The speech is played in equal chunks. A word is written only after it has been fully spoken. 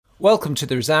Welcome to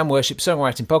the Resound Worship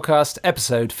Songwriting Podcast,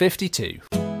 episode 52.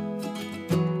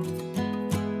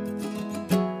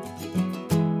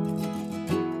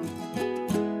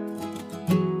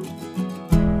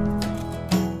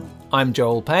 I'm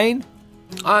Joel Payne.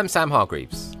 I'm Sam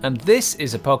Hargreaves. And this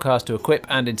is a podcast to equip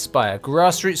and inspire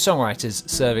grassroots songwriters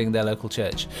serving their local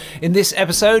church. In this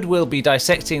episode, we'll be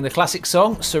dissecting the classic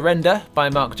song Surrender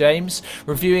by Marc James,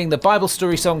 reviewing the Bible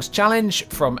Story Songs Challenge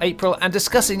from April, and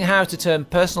discussing how to turn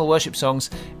personal worship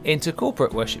songs into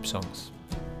corporate worship songs.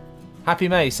 Happy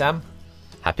May, Sam.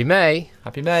 Happy May.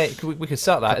 Happy May. We could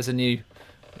start that as a new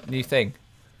thing.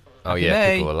 Oh, Happy yeah,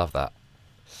 May. people will love that.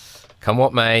 Come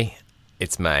what may,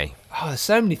 it's May. Oh, there's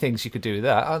so many things you could do with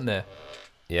that, aren't there?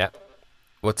 Yeah.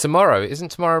 Well, isn't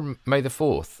tomorrow May the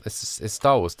 4th? It's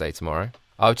Star Wars Day tomorrow.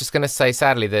 I was just going to say,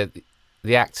 sadly,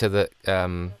 the actor that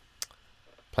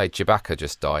played Chewbacca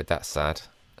just died. That's sad.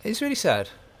 It's really sad.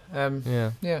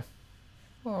 Yeah. Yeah.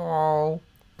 Oh.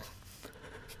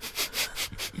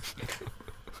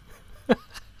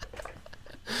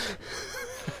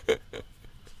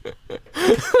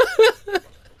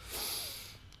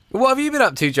 What have you been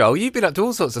up to, Joel? You've been up to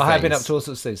all sorts of things. I have been up to all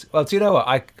sorts of things. Well, do you know what?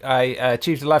 I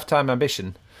achieved a lifetime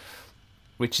ambition,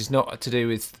 which is not to do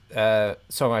with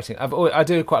songwriting. I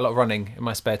do quite a lot of running in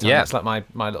my spare time. Yeah. It's like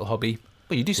my little hobby.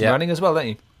 But you do some Yeah. running as well, don't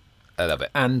you? I love it.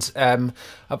 And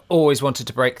I've always wanted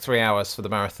to break 3 hours for the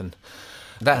marathon.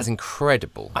 That is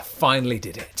incredible. I finally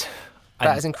did it.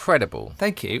 That is incredible.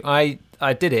 Thank you. I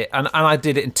did it, and I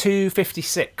did it in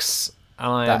 2:56.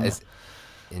 That is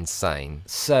insane.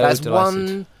 So that's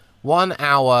delighted. 1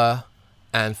 hour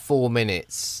and 4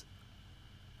 minutes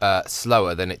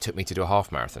slower than it took me to do a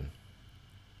half marathon.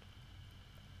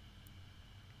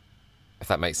 If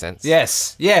that makes sense.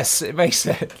 Yes, it makes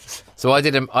sense. So I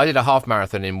did a half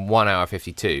marathon in 1 hour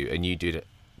 52, and you did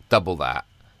double that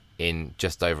in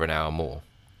just over an hour more.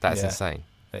 That's insane.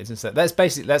 It's insane.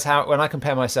 That's how, when I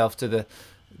compare myself to the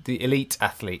elite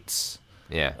athletes.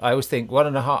 Yeah. I always think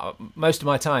 1.5. Most of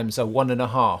my times are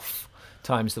 1.5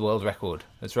 times the world record.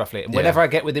 That's roughly. And whenever I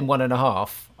get within 1.5,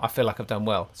 I feel like I've done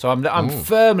well. So I'm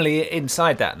firmly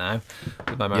inside that now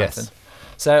with my marathon. Yes.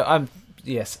 So I'm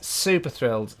super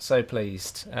thrilled, so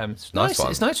pleased. It's Nice one.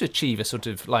 It's nice to achieve a sort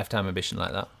of lifetime ambition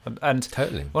like that. And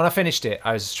Totally. when I finished it,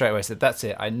 I was straight away said, "That's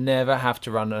it. I never have to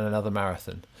run another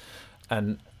marathon."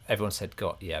 And everyone said,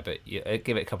 "God, yeah, but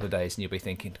give it a couple of days, and you'll be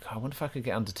thinking, God, I wonder if I could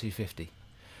get under 250."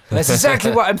 And that's exactly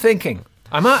what I'm thinking.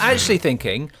 I'm actually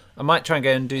thinking I might try and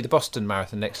go and do the Boston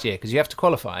Marathon next year, because you have to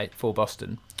qualify for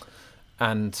Boston,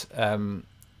 and I'm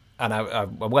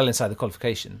well inside the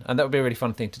qualification, and that would be a really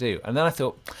fun thing to do. And then I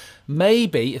thought,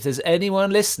 maybe if there's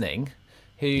anyone listening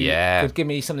who could give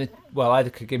me something, well, either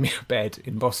could give me a bed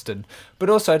in Boston, but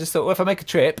also I just thought, well, if I make a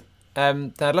trip,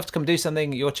 then I'd love to come do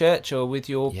something at your church or with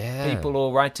your people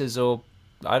or writers, or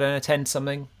I don't know, attend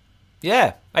something.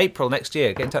 Yeah, April next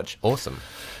year. Get in touch. Awesome.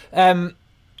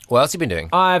 What else have you been doing?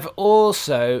 I've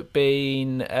also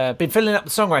been filling up the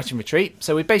songwriting retreat.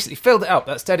 So we basically filled it up.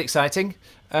 That's dead exciting.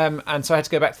 And so I had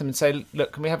to go back to them and say,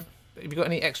 look, have you got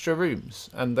any extra rooms?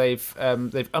 And they've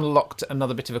unlocked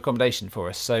another bit of accommodation for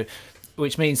us. So,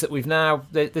 which means that we've now,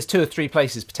 there's 2 or 3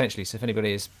 places potentially. So if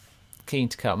anybody is keen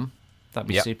to come, that'd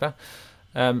be super.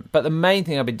 But the main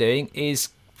thing I've been doing is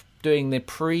doing the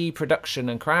pre-production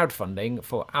and crowdfunding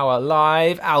for our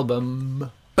live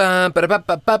album.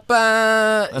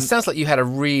 It sounds like you had a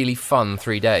really fun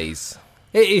 3 days.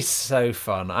 It is so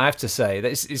fun, I have to say.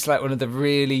 It's like one of the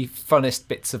really funnest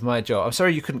bits of my job. I'm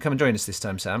sorry you couldn't come and join us this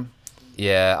time, Sam.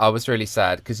 Yeah, I was really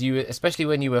sad because especially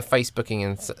when you were Facebooking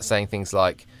and saying things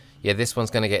like, yeah, this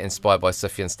one's going to get inspired by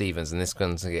Sufjan Stevens and this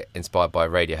one's going to get inspired by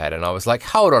Radiohead. And I was like,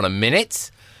 hold on a minute.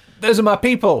 Those are my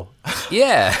people.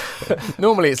 Yeah.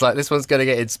 Normally it's like, this one's going to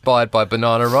get inspired by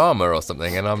Bananarama or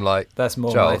something. And I'm like, that's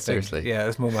more Joel, my thing. Seriously. Yeah,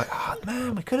 that's more like, oh,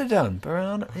 man, we could have done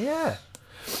Banana. Yeah.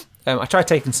 I tried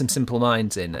taking some Simple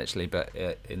Minds in, actually, but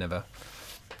it never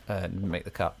didn't make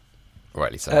the cut.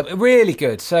 Rightly so. Really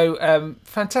good. So,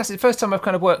 fantastic. First time I've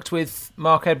kind of worked with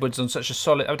Mark Edwards on such a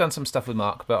solid... I've done some stuff with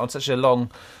Mark, but on such a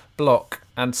long block.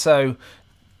 And so,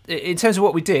 in terms of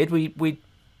what we did,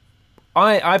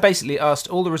 I basically asked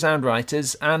all the Resound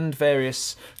writers and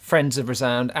various friends of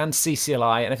Resound and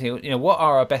CCLI and everything, what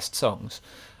are our best songs?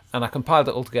 And I compiled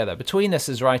it all together. Between us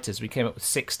as writers, we came up with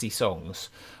 60 songs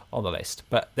on the list,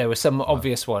 but there were some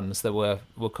obvious ones that were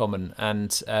common.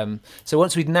 And so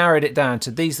once we'd narrowed it down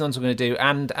to these ones we're going to do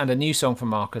and a new song from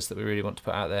Marcus that we really want to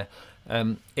put out there,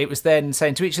 it was then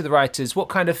saying to each of the writers, what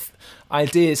kind of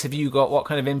ideas have you got? What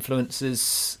kind of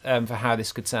influences for how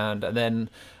this could sound? And then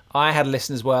I had a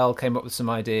listen as well, came up with some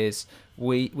ideas.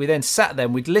 we then sat there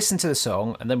and we'd listen to the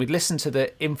song, and then we'd listen to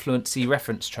the influencey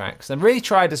reference tracks, and really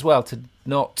tried as well to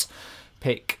not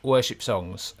pick worship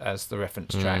songs as the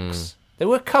reference tracks. There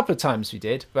were a couple of times we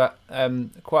did, but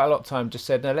quite a lot of time just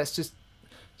said, no, let's just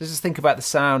think about the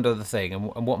sound of the thing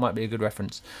and what might be a good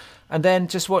reference. And then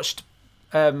just watched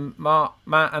Matt,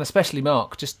 and especially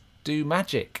Mark, just do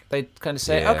magic. They'd kind of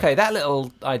say, okay, that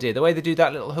little idea, the way they do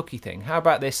that little hooky thing, how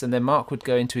about this? And then Mark would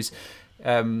go into his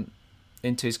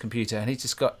computer, and he's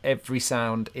just got every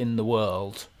sound in the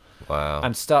world. Wow.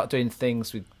 And start doing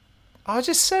things with...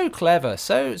 just so clever,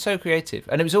 so creative.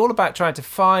 And it was all about trying to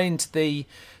find the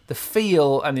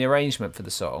feel and the arrangement for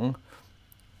the song,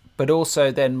 but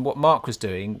also then what Mark was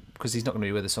doing, because he's not going to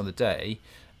be with us on the day,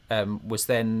 was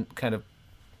then kind of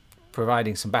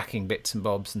providing some backing bits and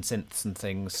bobs and synths and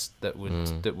things that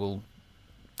will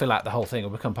fill out the whole thing or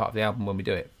become part of the album when we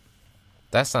do it.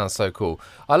 That sounds so cool.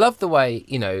 I love the way,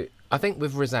 I think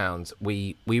with Resound,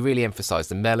 we really emphasise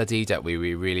the melody, don't we?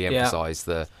 We really emphasise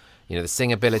the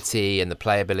singability and the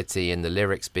playability and the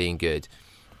lyrics being good.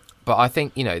 But I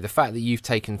think, the fact that you've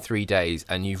taken 3 days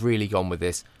and you've really gone with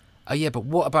this, but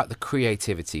what about the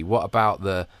creativity? What about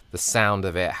the sound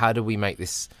of it? How do we make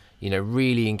this,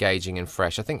 really engaging and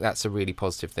fresh? I think that's a really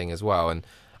positive thing as well. And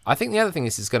I think the other thing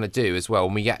this is going to do as well,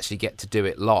 when we actually get to do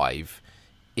it live,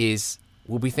 is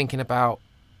we'll be thinking about,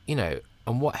 and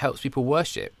what helps people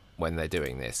worship when they're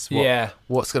doing this.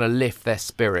 What's going to lift their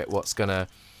spirit? What's going to...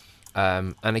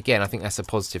 and again, I think that's a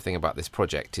positive thing about this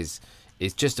project is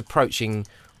just approaching...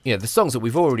 the songs that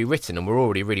we've already written, and we're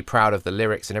already really proud of the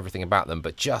lyrics and everything about them,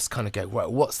 but just kind of go,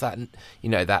 well, what's that,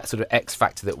 that sort of X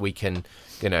factor that we can,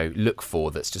 look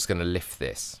for that's just going to lift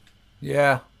this.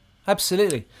 Yeah,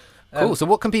 absolutely. Cool. So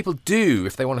what can people do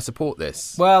if they want to support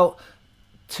this? Well,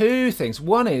 2 things.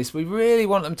 One is we really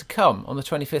want them to come on the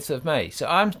 25th of May. So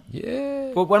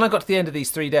well, when I got to the end of these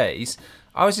 3 days,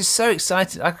 I was just so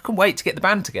excited. I couldn't wait to get the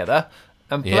band together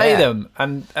and play them,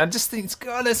 and just think,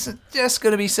 God, it's just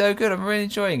going to be so good. I'm really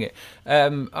enjoying it.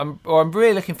 I'm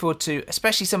really looking forward to,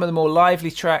 especially some of the more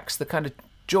lively tracks, the kind of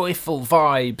joyful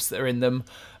vibes that are in them,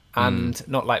 and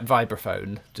not like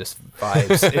vibraphone, just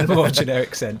vibes in a more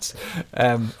generic sense.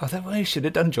 Although we should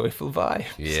have done joyful vibes.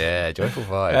 Yeah, joyful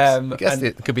vibes. I guess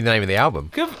it could be the name of the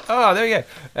album. There we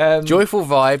go. Joyful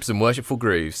vibes and worshipful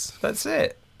grooves. That's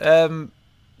it.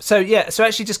 So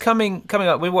actually just coming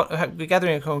up, we're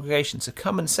gathering a congregation, so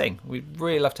come and sing. We'd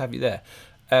really love to have you there.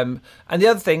 And the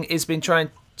other thing is been trying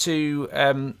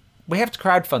to, we have to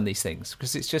crowdfund these things,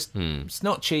 because it's just, it's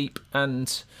not cheap,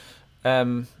 and,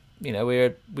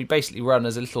 we basically run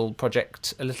as a little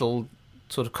project, a little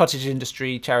sort of cottage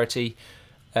industry charity.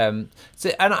 And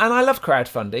I love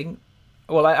crowdfunding.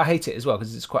 Well, I hate it as well,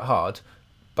 because it's quite hard,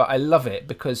 but I love it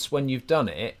because when you've done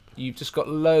it, you've just got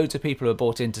loads of people who are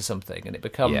bought into something, and it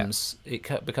becomes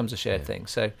a shared thing.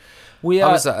 So we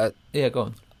are. Go on. I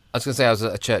was going to say, I was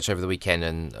at a church over the weekend,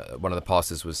 and one of the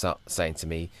pastors was saying to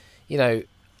me,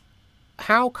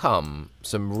 how come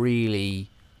some really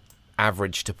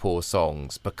average to poor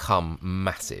songs become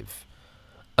massive?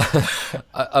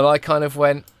 And I kind of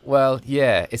went, well,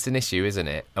 yeah, it's an issue, isn't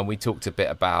it? And we talked a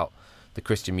bit about the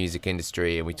Christian music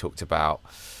industry, and we talked about,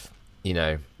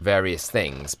 various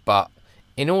things, but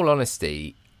in all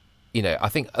honesty, I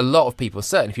think a lot of people,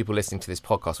 certainly people listening to this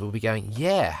podcast, will be going,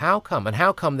 yeah, how come? And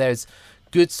how come there's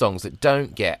good songs that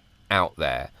don't get out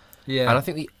there? Yeah. And I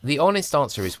think the honest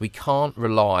answer is we can't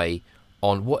rely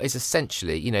on what is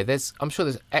essentially, I'm sure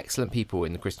there's excellent people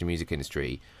in the Christian music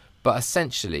industry, but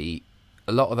essentially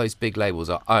a lot of those big labels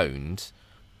are owned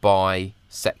by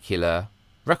secular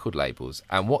record labels.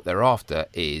 And what they're after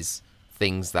is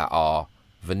things that are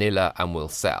vanilla and will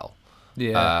sell.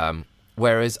 Yeah.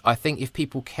 Whereas I think if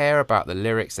people care about the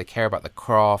lyrics, they care about the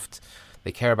craft,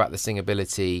 they care about the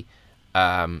singability,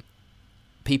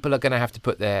 people are going to have to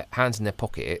put their hands in their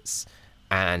pockets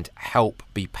and help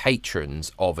be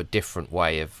patrons of a different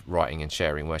way of writing and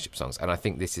sharing worship songs. And I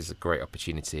think this is a great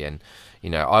opportunity. And,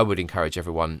 I would encourage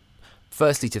everyone,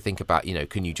 firstly, to think about,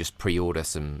 can you just pre-order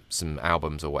some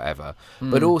albums or whatever?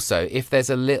 But also, if there's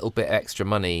a little bit extra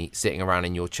money sitting around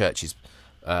in your church's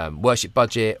worship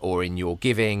budget or in your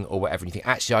giving or whatever, and you think,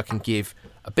 actually, I can give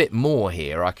a bit more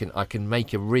here. I can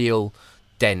make a real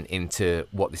dent into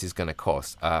what this is going to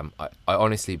cost. I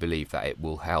honestly believe that it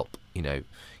will help,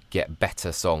 get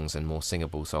better songs and more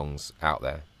singable songs out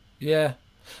there. Yeah.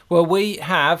 Well, we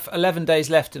have 11 days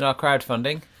left in our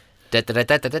crowdfunding.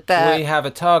 We have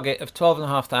a target of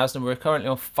 12,500. We're currently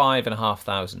on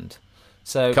 5,500.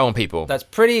 So come on, people. That's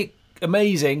pretty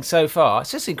amazing so far.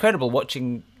 It's just incredible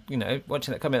watching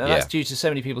that come in. And that's due to so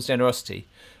many people's generosity.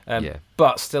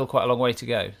 But still quite a long way to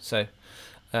go. So,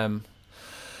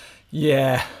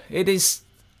 Yeah, it is.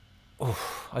 Oh,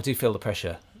 I do feel the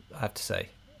pressure, I have to say.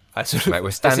 I sort of, Mate,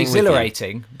 we're standing it's with you.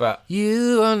 exhilarating, but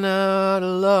You are not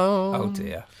alone. oh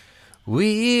dear.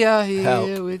 We are here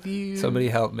Help. with you. Somebody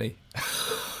help me.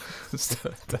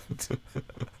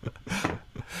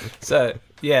 So,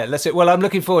 yeah, let's do. Well, I'm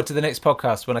looking forward to the next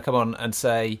podcast when I come on and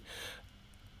say.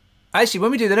 Actually,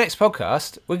 when we do the next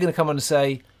podcast, we're going to come on and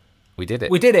say. We did it.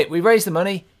 We did it. We raised the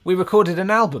money. We recorded an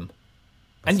album.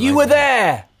 That's and you were amazing.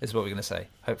 there, is what we're going to say,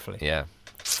 hopefully. Yeah.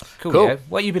 Cool. Cool.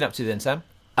 What have you been up to then, Sam?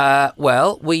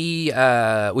 Well, we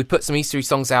put some Eastery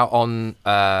songs out on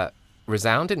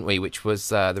Resound, didn't we? Which was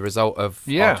the result of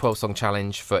our 12-song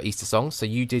challenge for Easter songs. So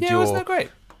you did your wasn't that great?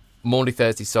 Maundy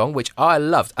Thursday song, which I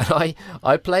loved. And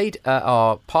I played at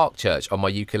our park church on my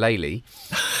ukulele.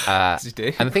 As you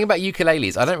do. And the thing about ukulele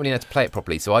is I don't really know how to play it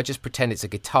properly, so I just pretend it's a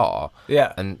guitar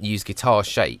and use guitar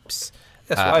shapes.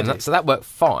 That's what I do. So that worked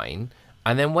fine.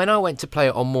 And then when I went to play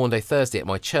it on Maundy Thursday at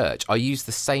my church, I used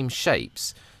the same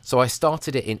shapes. So I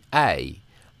started it in A,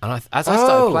 and as I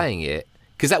started playing it,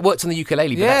 because that worked on the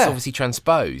ukulele, but that's obviously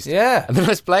transposed. Yeah. And then I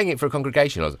was playing it for a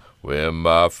congregation. I was, "Where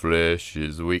my flesh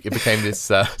is weak." It became this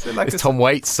this Tom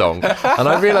Waits song. And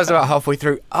I realised about halfway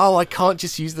through, I can't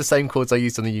just use the same chords I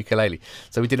used on the ukulele.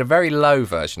 So we did a very low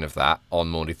version of that on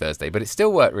Maundy Thursday, but it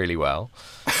still worked really well.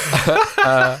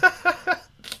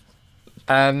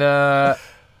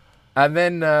 And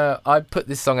then I put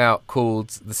this song out called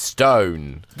The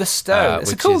Stone. The Stone.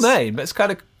 It's a cool name, but it's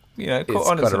kind of, caught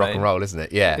on as quite a rock name. and roll, isn't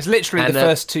it? Yeah. It's literally the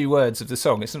first two words of the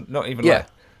song. It's not even like...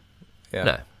 Yeah.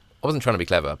 No, I wasn't trying to be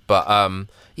clever. But,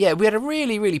 we had a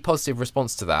really, really positive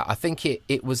response to that. I think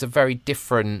it was a very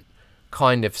different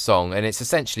kind of song. And it's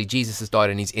essentially Jesus has died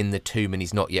and he's in the tomb and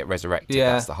he's not yet resurrected.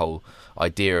 Yeah. That's the whole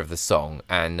idea of the song.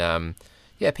 And,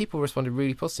 people responded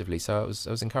really positively. So it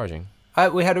was encouraging.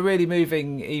 We had a really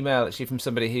moving email actually from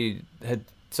somebody who had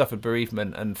suffered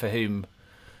bereavement and for whom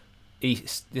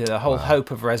the whole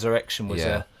hope of resurrection was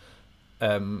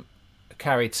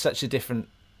carried such a different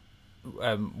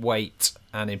weight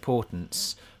and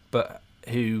importance, but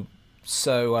who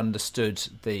so understood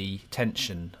the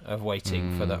tension of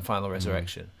waiting for that final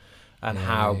resurrection and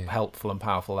how helpful and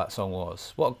powerful that song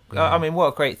was. What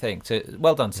a great thing!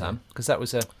 Well done, Sam, because that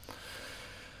was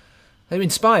They were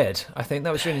inspired. I think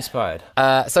that was really inspired.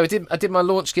 So I did my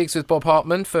launch gigs with Bob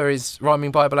Hartman for his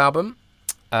Rhyming Bible album,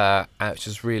 which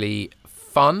was really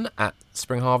fun at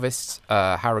Spring Harvest,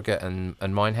 Harrogate and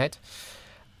Minehead.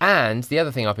 And the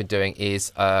other thing I've been doing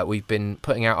is we've been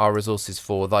putting out our resources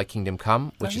for Thy Kingdom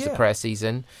Come, which is the prayer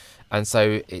season. And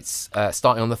so it's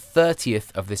starting on the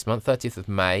 30th of this month, 30th of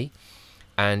May.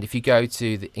 And if you go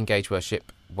to the Engage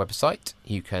Worship website,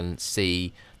 you can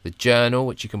see the journal,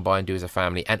 which you can buy and do as a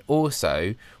family. And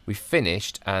also, we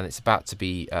finished, and it's about to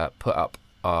be put up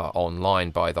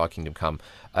online by Thy Kingdom Come,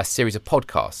 a series of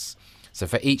podcasts. So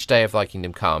for each day of Thy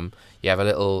Kingdom Come, you have a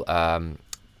little,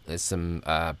 there's some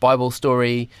Bible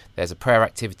story, there's a prayer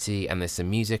activity, and there's some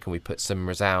music, and we put some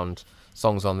Resound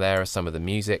songs on there as some of the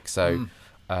music. So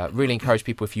really encourage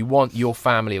people, if you want your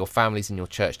family or families in your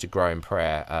church to grow in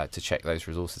prayer, to check those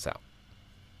resources out.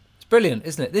 Brilliant,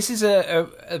 isn't it? This is a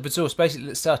resource basically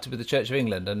that started with the Church of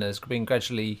England and has been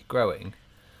gradually growing.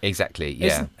 Exactly,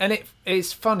 yeah. And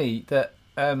it's funny that,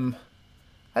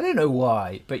 I don't know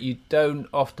why, but you don't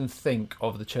often think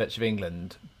of the Church of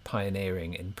England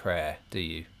pioneering in prayer, do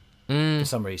you? For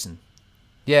some reason.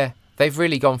 Yeah. They've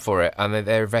really gone for it, and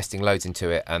they're investing loads into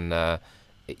it, and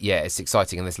it's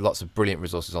exciting, and there's lots of brilliant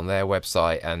resources on their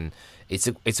website, and it's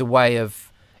a way of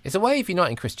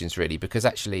uniting Christians, really, because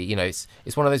actually,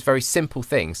 it's one of those very simple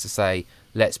things to say,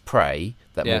 let's pray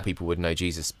that more people would know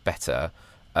Jesus better.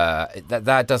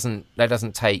 That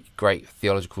doesn't take great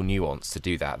theological nuance to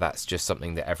do that. That's just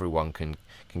something that everyone can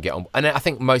get on. And I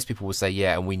think most people will say,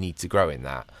 and we need to grow in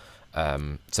that.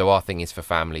 So our thing is for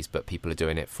families, but people are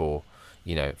doing it for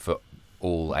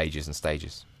all ages and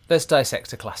stages. Let's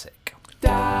dissect a classic.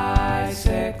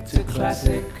 Dissect a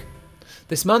classic.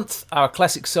 This month, our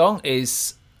classic song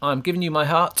is I'm Giving You My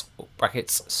Heart,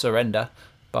 brackets Surrender,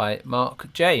 by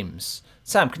Marc James.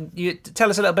 Sam, can you tell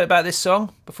us a little bit about this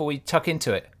song before we tuck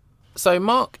into it? So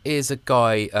Marc is a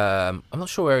guy, I'm not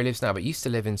sure where he lives now, but he used to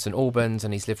live in St Albans,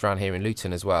 and he's lived around here in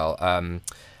Luton as well.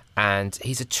 And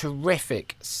he's a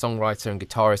terrific songwriter and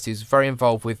guitarist. He's very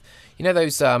involved with,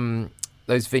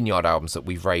 those Vineyard albums that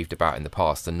we've raved about in the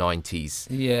past, the 90s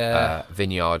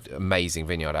amazing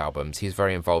Vineyard albums. He's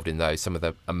very involved in those. Some of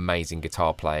the amazing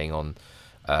guitar playing on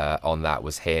that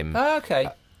was him. Oh, okay.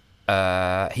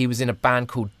 He was in a band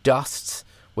called Dust,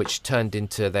 which turned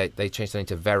into, they changed their name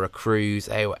to Veracruz.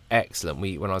 They were excellent.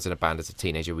 When I was in a band as a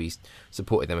teenager, we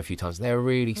supported them a few times. They were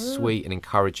really sweet and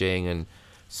encouraging and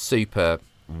super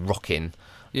rocking.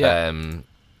 Yeah.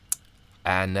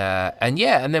 And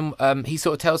then he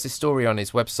sort of tells this story on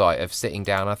his website of sitting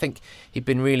down. I think he'd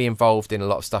been really involved in a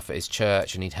lot of stuff at his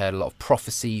church, and he'd heard a lot of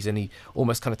prophecies, and he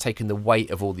almost kind of taken the weight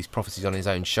of all these prophecies on his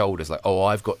own shoulders, like, oh,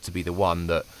 I've got to be the one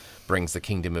that brings the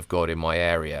kingdom of God in my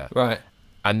area. Right.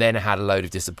 And then had a load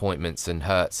of disappointments and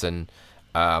hurts, and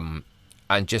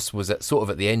just was sort of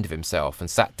at the end of himself, and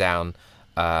sat down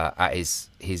at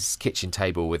his kitchen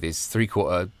table with his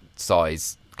 3/4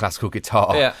 size classical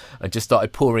guitar, and just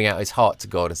started pouring out his heart to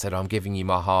God and said, I'm giving you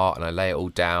my heart, and I lay it all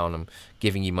down. I'm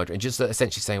giving you my dream. And just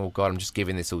essentially saying, well, God, I'm just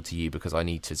giving this all to you because I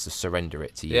need to surrender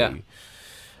it to you.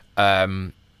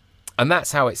 And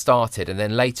that's how it started. And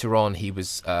then later on, he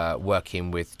was working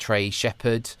with Trey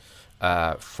Shepherd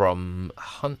from,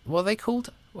 what are they called?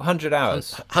 100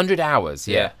 Hours. 100 Hours,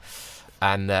 yeah.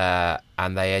 And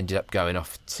they ended up going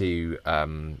off to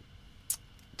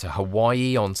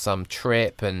Hawaii on some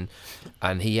trip, and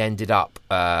he ended up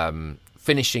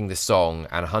finishing the song,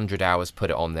 and 100 Hours put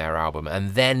it on their album,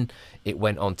 and then it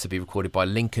went on to be recorded by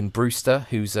Lincoln Brewster,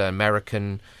 who's an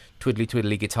American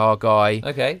twiddly guitar guy.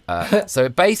 Okay. So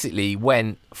it basically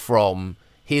went from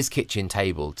his kitchen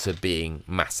table to being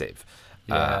massive.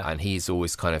 And he's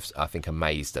always kind of, I think,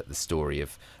 amazed at the story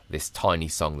of this tiny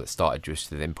song that started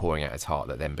just with him pouring out his heart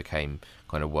that then became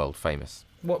kind of world famous.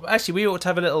 Well, actually, we ought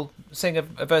to have sing a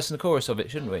verse and a chorus of it,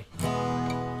 shouldn't we?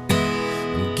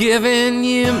 I'm giving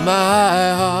you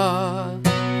my heart,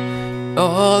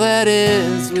 all that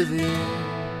is within.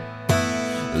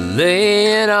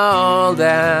 Lay it all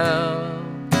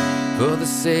down for the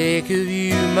sake of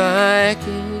you, my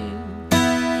king.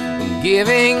 I'm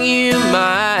giving you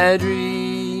my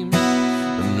dreams.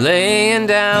 I'm laying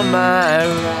down my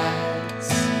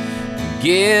rights. I'm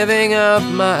giving up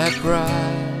my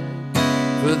pride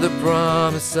for the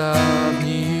promise of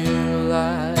new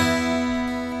life.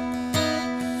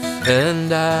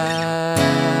 And I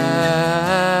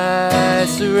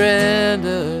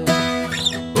surrender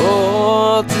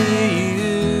all to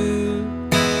you,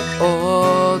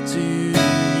 all to you.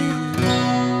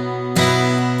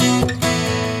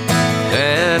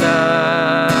 And I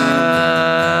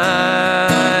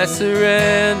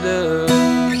surrender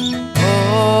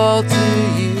all to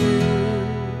you,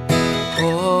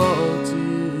 all to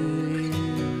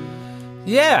you.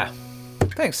 Yeah.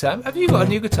 Thanks, Sam. Have you got a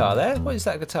new guitar there? What is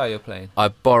that guitar you're playing? I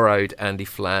borrowed Andy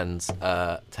Flan's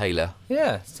Taylor.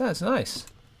 Yeah, sounds nice.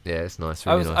 Yeah, it's nice,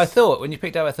 really nice. I thought, when you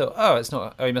picked it up, I thought, oh, it's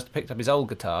not. Oh, he must have picked up his old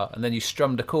guitar, and then you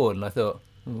strummed a chord, and I thought,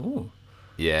 ooh.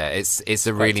 Yeah, it's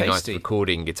a really nice tasty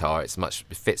recording guitar. It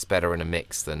fits better in a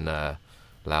mix than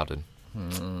Loudon.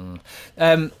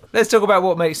 Let's talk about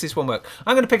what makes this one work.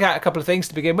 I'm going to pick out a couple of things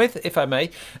to begin with, if I may.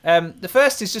 The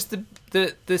first is just the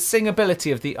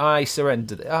singability of the I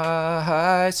surrender.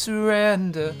 I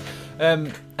surrender.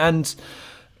 And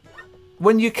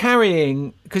when you're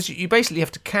carrying, because you basically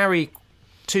have to carry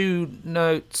two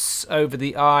notes over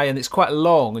the I, and it's quite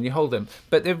long, and you hold them,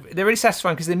 but they're really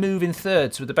satisfying because they move in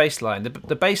thirds with the bass line.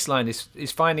 The bass line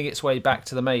is finding its way back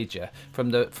to the major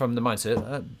from the minor.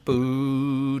 So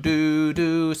boo doo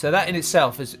doo. So that in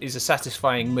itself is a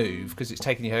satisfying move because it's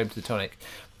taking you home to the tonic,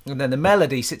 and then the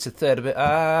melody sits a third of it.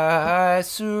 I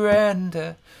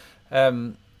surrender,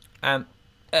 and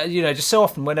just so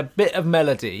often when a bit of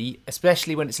melody,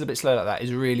 especially when it's a little bit slow like that,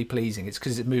 is really pleasing, it's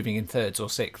because it's moving in thirds or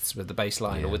sixths with the bass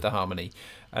line or with the harmony.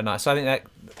 And so I think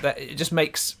that it just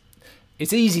makes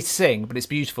it's easy to sing, but it's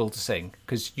beautiful to sing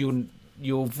because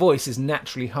your voice is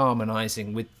naturally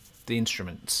harmonising with the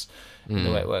instruments in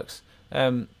the way it works.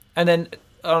 And then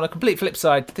on a complete flip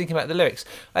side, thinking about the lyrics,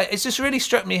 it's just really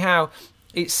struck me how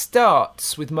it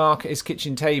starts with Mark at his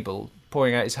kitchen table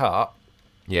pouring out his heart.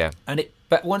 Yeah.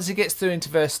 But once it gets through into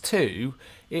verse 2,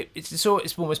 it's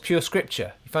almost pure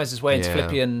scripture. He finds his way into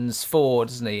Philippians 4,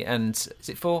 doesn't he? And is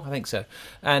it 4? I think so.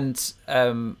 And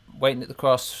waiting at the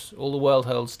cross, all the world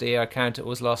holds dear, I count it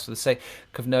was lost for the sake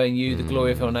of knowing you, the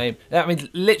glory of your name. I mean,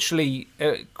 literally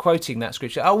quoting that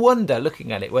scripture. I wonder,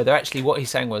 looking at it, whether actually what he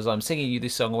sang was, I'm singing you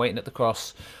this song, waiting at the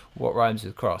cross, what rhymes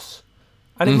with cross.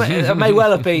 And it may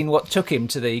well have been what took him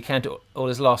to the count it all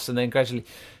is lost and then gradually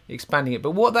expanding it.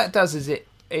 But what that does is it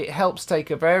helps take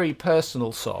a very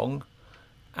personal song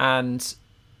and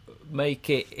make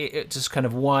it just kind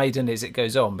of widen as it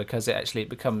goes on, because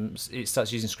it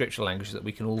starts using scriptural language that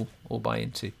we can all buy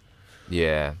into.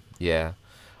 Yeah.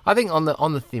 I think on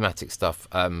the thematic stuff,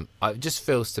 it just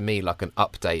feels to me like an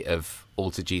update of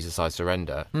All to Jesus I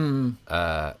Surrender,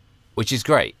 which is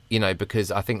great,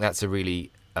 because I think that's a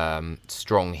really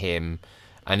strong hymn,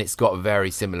 and it's got a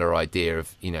very similar idea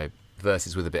of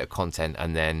verses with a bit of content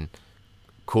and then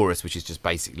chorus, which is just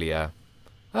basically a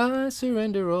I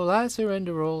surrender all, I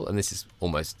surrender all. And this is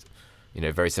almost,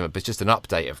 very similar, but it's just an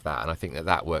update of that. And I think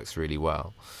that works really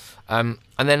well. And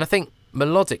then I think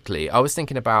melodically, I was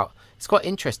thinking about, it's quite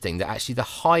interesting that actually the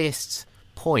highest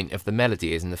point of the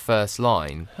melody is in the first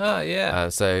line. Oh, yeah.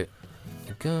 So,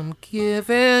 I'm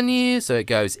giving you. So it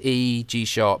goes E, G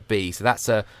sharp, B. So that's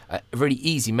a really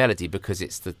easy melody because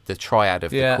it's the triad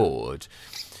of the chord.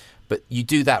 But you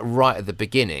do that right at the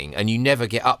beginning and you never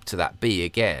get up to that B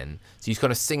again. So you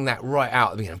kind of sing that right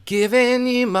out at the beginning. I'm giving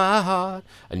you my heart.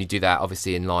 And you do that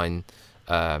obviously in line,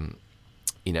 in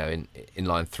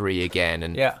line 3 again.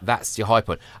 And that's your high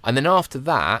point. And then after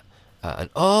that,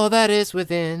 and all that is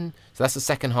within. So that's the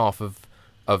second half of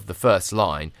the first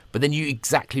line. But then you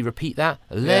exactly repeat that.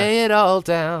 Lay it all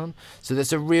down. So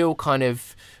there's a real kind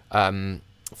of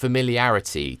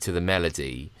familiarity to the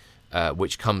melody,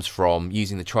 which comes from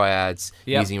using the triads,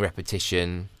 using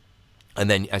repetition. And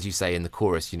then, as you say, in the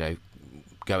chorus,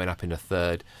 going up in a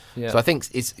third. Yeah. So I think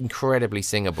it's incredibly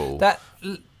singable.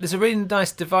 There's a really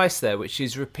nice device there, which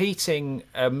is repeating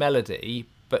a melody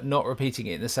but not repeating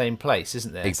it in the same place,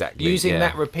 isn't there? Exactly. Using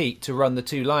that repeat to run the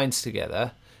two lines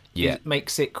together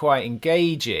makes it quite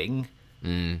engaging,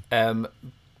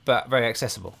 but very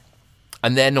accessible.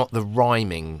 And they're not the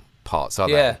rhyming parts, are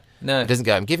they? Yeah, no. It doesn't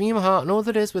go, I'm giving you my heart and all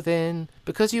that is within,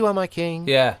 because you are my king.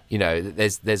 Yeah.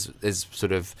 There's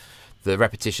sort of the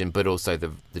repetition, but also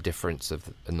the difference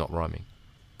of not rhyming.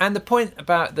 And the point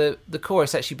about the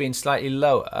chorus actually being slightly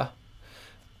lower,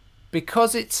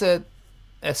 because it's a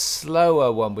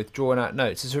slower one with drawn out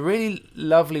notes, it's a really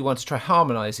lovely one to try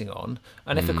harmonising on.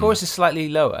 And if the chorus is slightly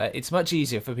lower, it's much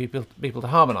easier for people to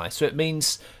harmonise. So it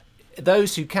means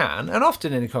those who can, and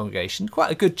often in a congregation,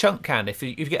 quite a good chunk can, if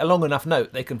you get a long enough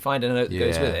note, they can find a note that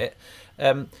goes with it.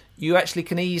 You actually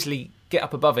can easily get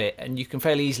up above it, and you can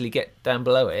fairly easily get down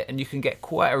below it, and you can get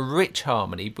quite a rich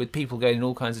harmony with people going in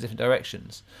all kinds of different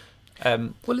directions.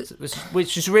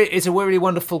 Which is it's a really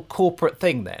wonderful corporate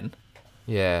thing then.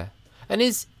 Yeah. And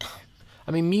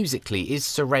musically, is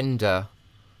surrender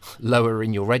lower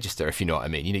in your register, if you know what I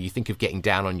mean? You think of getting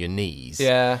down on your knees.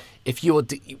 Yeah. If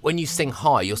when you sing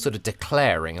high, you're sort of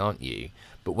declaring, aren't you?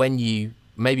 But when you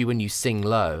sing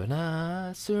low, and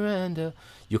I surrender,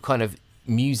 you're kind of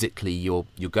musically you're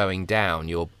going down,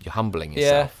 you're humbling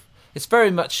yourself. Yeah. It's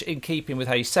very much in keeping with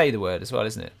how you say the word as well,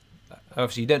 isn't it?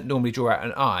 Obviously, you don't normally draw out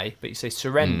an I, but you say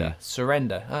surrender,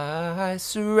 surrender, I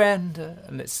surrender,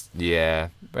 and it's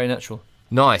very natural.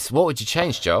 Nice. What would you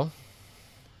change, Joel?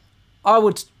 I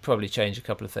would probably change a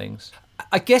couple of things.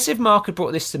 I guess if Mark had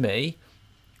brought this to me,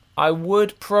 I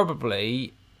would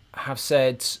probably have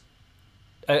said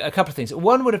a couple of things.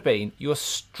 One would have been, you're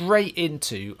straight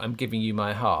into I'm giving you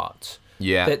my heart.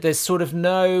 Yeah. There's sort of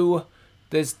no,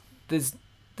 there's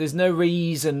no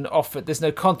reason offered, there's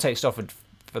no context offered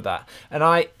for that. And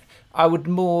I would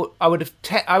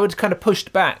kind of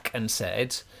pushed back and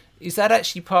said, is that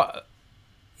actually part,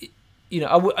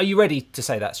 are you ready to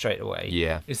say that straight away?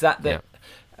 Yeah. Is that the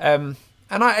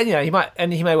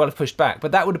he may well have pushed back,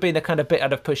 but that would have been a kind of bit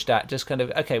I'd have pushed at, just kind of,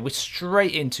 okay, we're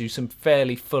straight into some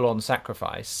fairly full-on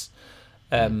sacrifice.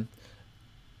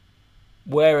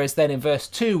 Whereas then in verse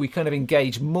 2, we kind of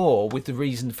engage more with the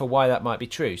reason for why that might be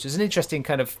true. So there's an interesting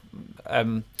kind of,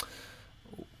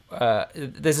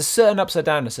 there's a certain upside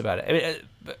downness about it.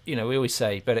 We always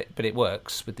say, but it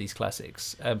works with these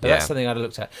classics. But that's something I'd have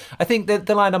looked at. I think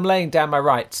the line I'm laying down my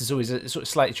rights is always a sort of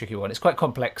slightly tricky one. It's quite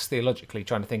complex theologically,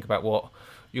 trying to think about what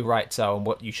your rights are and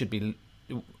what you should be,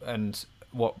 and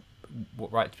what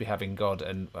rights we have in God,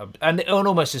 and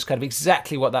almost just kind of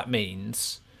exactly what that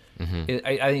means. Mm-hmm.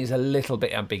 I think it's a little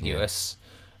bit ambiguous.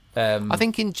 I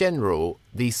think in general,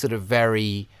 these sort of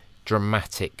very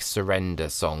dramatic surrender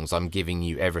songs, I'm giving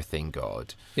you everything,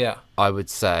 God. Yeah. I would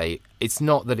say it's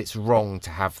not that it's wrong to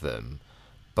have them,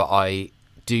 but I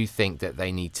do think that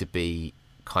they need to be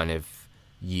kind of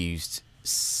used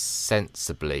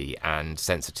sensibly and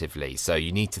sensitively. So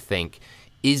you need to think,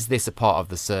 is this a part of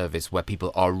the service where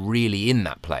people are really in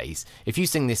that place? If you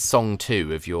sing this song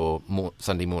 2 of your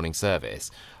Sunday morning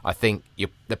service, I think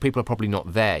the people are probably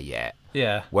not there yet.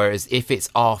 Yeah. Whereas if it's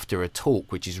after a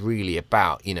talk, which is really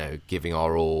about, giving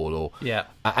our all,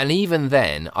 and even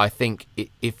then, I think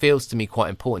it feels to me quite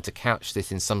important to couch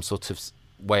this in some sort of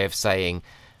way of saying,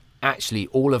 actually,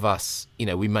 all of us,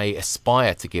 we may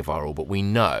aspire to give our all, but we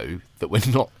know that we're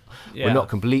not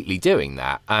completely doing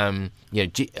that. I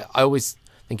always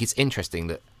think it's interesting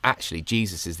that actually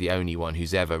Jesus is the only one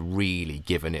who's ever really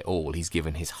given it all. He's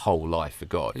given his whole life for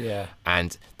God. Yeah.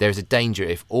 And there's a danger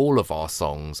if all of our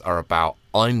songs are about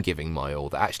I'm giving my all,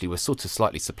 that actually we're sort of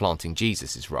slightly supplanting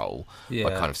Jesus's role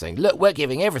by kind of saying, look, we're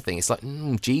giving everything. It's like,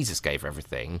 Jesus gave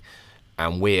everything.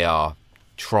 and we are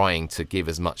trying to give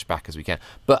as much back as we can.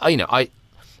 But I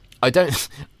don't.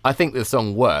 I think the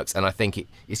song works, and I think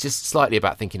it's just slightly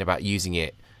about thinking about using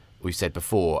it. We've said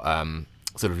before,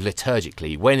 sort of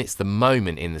liturgically, when it's the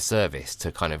moment in the service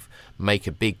to kind of make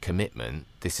a big commitment.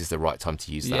 This is the right time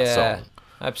to use that song.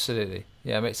 Absolutely.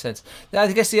 Yeah, it makes sense. Now,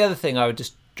 I guess the other thing I would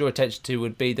just draw attention to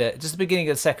would be that just the beginning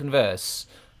of the second verse.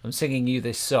 I'm singing you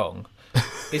this song.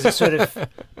 Is a sort of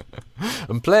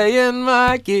I'm playing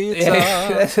my guitar.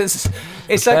 Yeah, it's like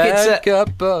it's a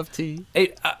cup of tea.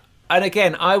 And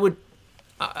again, I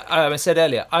said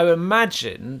earlier, I would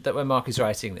imagine that when Mark is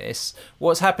writing this,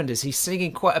 what's happened is he's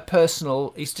singing quite a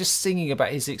personal. He's just singing about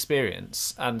his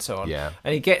experience and so on. Yeah.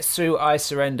 And he gets through "I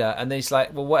Surrender," and then he's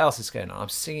like, "Well, what else is going on? I'm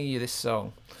singing you this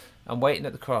song. I'm waiting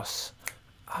at the cross.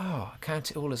 Oh, I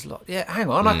count it all as lost. Yeah, hang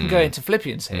on, I can go into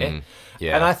Philippians here."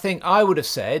 Yeah. And I think I would have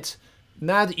said,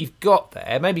 now that you've got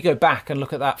there, maybe go back and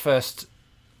look at that first.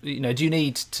 Do you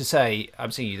need to say,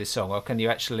 "I'm singing you this song," or can you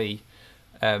actually,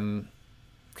 can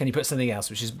you put something else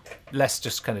which is less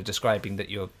just kind of describing that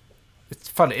you're? It's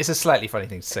funny. It's a slightly funny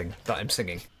thing to sing that I'm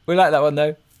singing. We like that one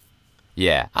though.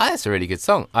 Yeah, that's a really good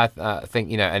song. I think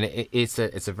and it's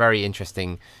a very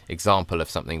interesting example of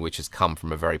something which has come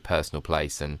from a very personal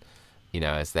place and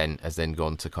has then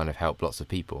gone to kind of help lots of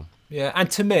people. Yeah,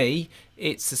 and to me,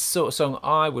 it's the sort of song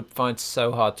I would find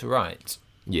so hard to write.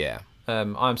 Yeah.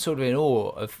 I'm sort of in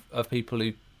awe of people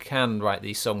who can write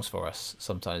these songs for us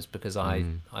sometimes because I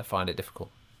find it difficult.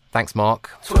 Thanks, Mark.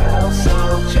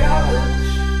 12-song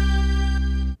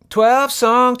challenge.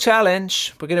 12-song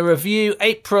challenge. We're going to review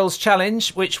April's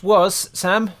challenge, which was,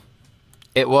 Sam?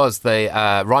 It was the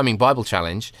Rhyming Bible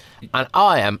Challenge, and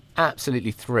I am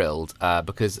absolutely thrilled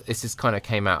because this is kind of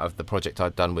came out of the project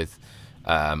I'd done with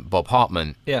Bob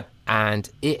Hartman. Yeah. And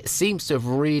it seems to have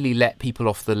really let people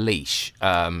off the leash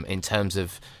in terms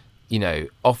of,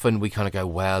 often we kind of go,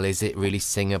 well, is it really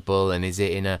singable and is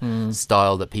it in a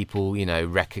style that people,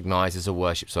 recognise as a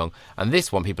worship song? And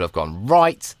this one, people have gone,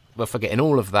 right, we're forgetting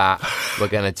all of that. We're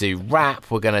going to do rap.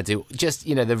 We're going to do just,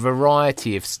 the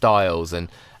variety of styles and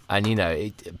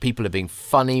people are being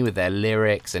funny with their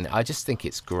lyrics, and I just think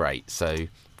it's great. So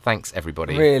thanks,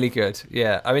 everybody. Really good.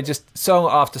 Yeah. I mean, just song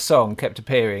after song kept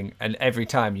appearing, and every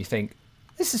time you think,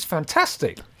 this is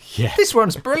fantastic. Yeah. This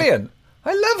one's brilliant.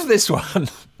 I love this one.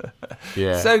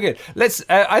 Yeah. So good. Let's.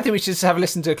 I think we should just have a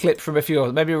listen to a clip from a few.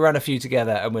 Maybe we'll run a few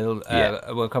together, and we'll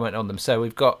comment on them. So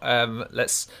we've got.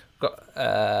 Let's have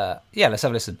a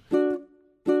listen.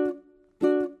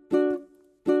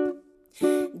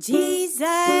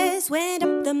 Jesus went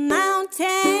up the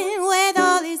mountain with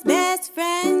all his best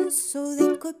friends so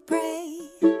they could pray.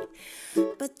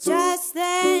 But just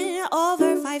then,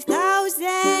 over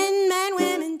 5,000 men,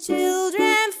 women,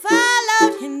 children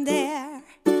followed him there.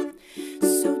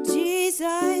 So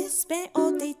Jesus spent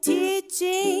all day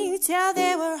teaching till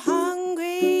they were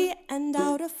hungry and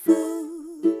out of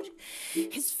food.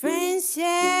 His friends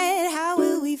said, how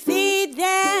will we feed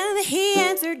them? He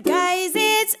answered, guys,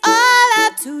 it's all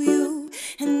up to you.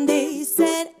 And they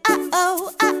said,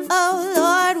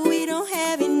 Lord, we don't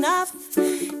have enough.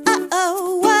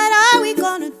 What are we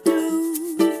gonna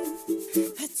do?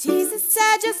 But Jesus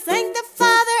said, just thank the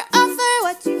Father, offer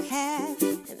what you have,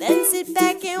 and then sit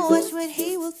back and watch what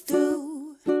he will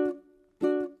do.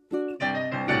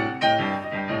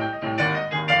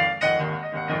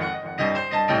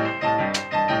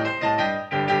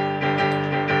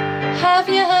 Have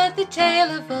you heard the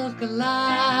tale of old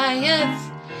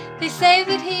Goliath? They say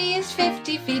that he is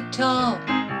 50 feet tall.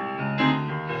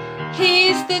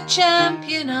 He's the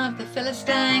champion of the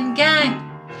Philistine gang.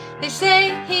 They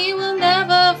say he will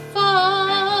never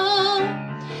fall.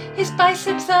 His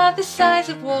biceps are the size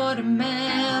of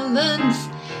watermelons.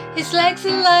 His legs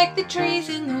are like the trees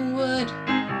in the wood.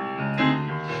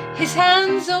 His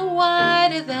hands are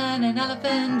wider than an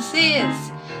elephant's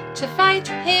ears. To fight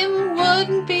him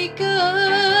wouldn't be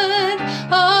good.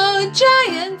 Oh,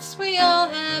 giants, we all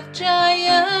have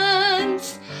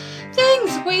giants.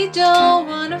 Things we don't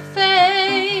want to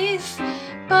face.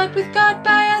 But with God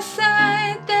by our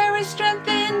side, there is strength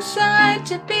inside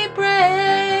to be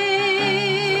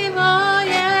brave. Oh,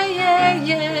 yeah, yeah,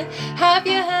 yeah. Have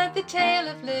you heard the tale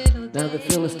of little David? Now the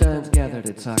Philistines gathered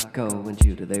at Saco and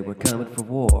Judah. They were coming for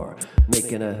war,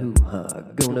 making a hoo-ha.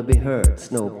 Gonna be hurt,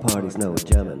 no parties, no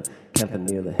jamming. Camping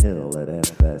near the hill at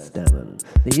Ephes Dammon.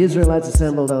 The Israelites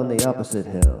assembled on the opposite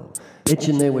hill.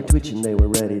 Itching, they were twitching, they were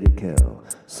ready to kill.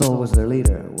 Saul was their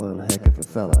leader, one heck of a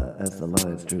fella, as the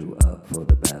lions drew up for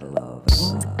the battle of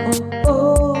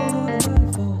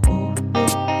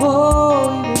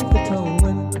even if the tone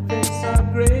when we face our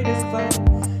greatest fight,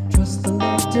 trust the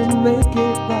Lord to make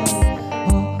it right.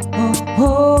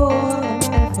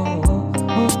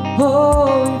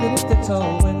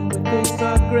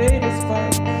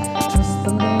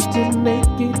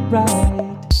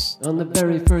 On the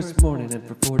very first morning and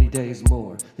for 40 days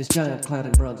more, this giant clad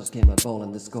in bronzes came out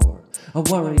bowling the score. A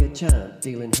warrior giant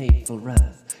dealing hateful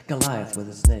wrath. Goliath was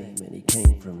his name and he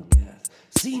came from Gath.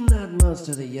 Seen that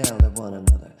monster, they yelled at one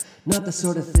another. Not the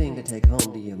sort of thing to take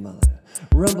home to your mother.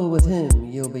 Rumble with him,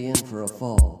 you'll be in for a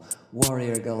fall.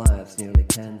 Warrior Goliath's nearly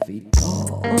 10 feet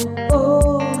tall.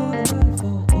 Oh, not a mighty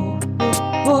fall.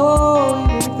 Oh,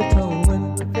 even if the tone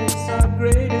when we face our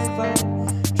greatest fight,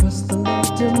 trust the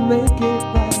Lord to make it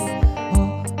right.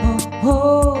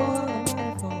 Oh,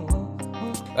 not a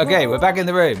mighty fall. Okay, we're back in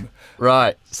the room.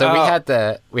 Right. So Oh.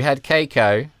 we had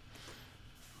Keiko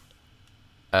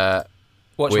Watch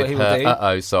with what he will her do.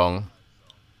 Uh-oh song,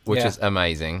 which Yeah. is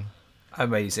amazing.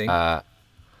 Amazing.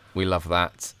 We love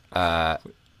that. Yeah.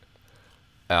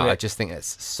 I just think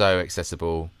it's so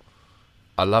accessible.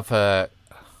 I love her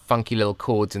funky little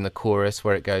chords in the chorus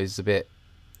where it goes a bit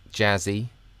jazzy.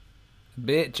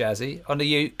 Bit jazzy on a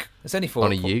uke. It's only four.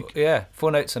 On a uke? Yeah,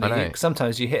 4 notes on I a know. uke.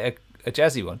 Sometimes you hit a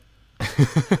jazzy one.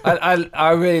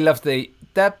 I really love the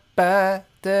da ba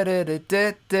da da da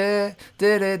da da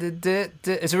da da da da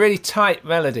da. It's a really tight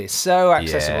melody, so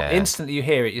accessible. Yeah. Instantly you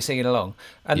hear it, you're singing along,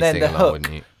 and You'd then sing the along, hook,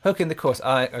 wouldn't you? hook in the chorus.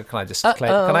 Can I just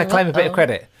claim? Can I claim a bit of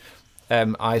credit?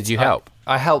 Did you help?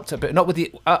 I helped, but not with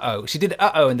the uh-oh. She did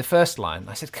uh-oh in the first line.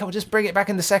 I said, come on, just bring it back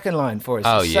in the second line for us.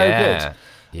 Oh, It's yeah. so good.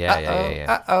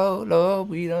 Yeah. Uh-oh, Lord,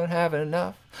 we don't have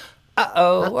enough.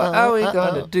 Uh-oh, what are we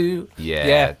going to do?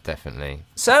 Yeah, definitely.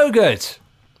 So good.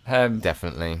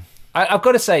 Definitely. I've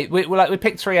got to say, we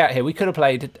picked 3 out here. We could have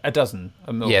played a dozen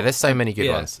or more. Yeah, there's so many good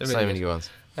ones. they're So really many good ones.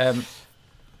 And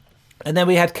then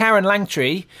we had Karen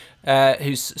Langtree,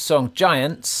 whose song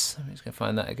Giants. I'm just going to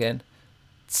find that again.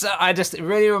 So it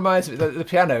really reminds me, the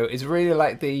piano is really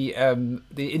like the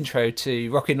intro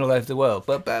to Rockin' All Over the World.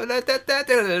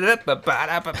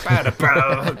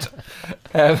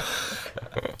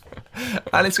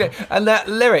 And it's great. And that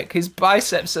lyric, his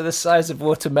biceps are the size of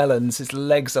watermelons, his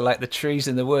legs are like the trees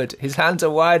in the wood, his hands are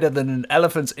wider than an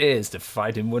elephant's ears, to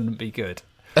fight him wouldn't be good.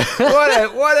 What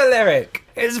a lyric!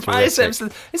 His biceps.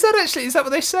 Is that what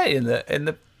they say in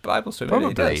the Bible? So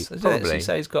Probably. They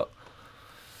say he's got.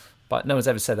 But no one's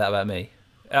ever said that about me.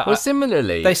 Well,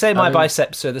 similarly, They say my I mean,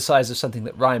 biceps are the size of something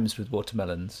that rhymes with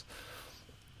watermelons.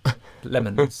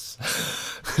 Lemons.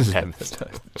 lemons.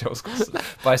 Joel's got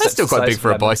biceps That's still the quite size big of for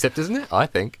a lemons. bicep, isn't it? I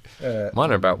think.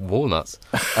 Mine are about walnuts.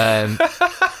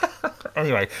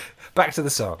 Anyway, back to the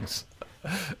songs.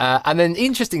 And then,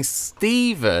 interesting,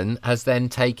 Stephen has then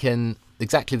taken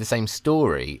exactly the same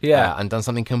story and done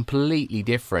something completely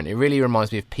different. It really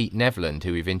reminds me of Pete Nevland,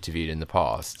 who we've interviewed in the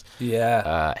past.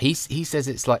 Yeah. He says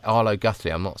it's like Arlo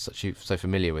Guthrie. I'm not so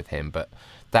familiar with him, but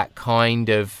that kind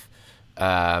of,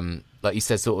 like you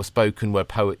said, sort of spoken word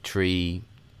poetry,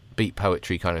 beat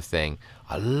poetry kind of thing.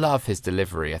 I love his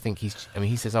delivery. I think he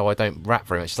says, "Oh, I don't rap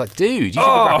very much." It's like, dude, you should be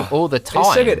rapping all the time.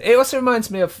 It's so good. It also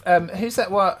reminds me of who's that?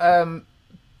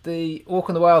 The Walk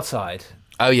on the Wild Side.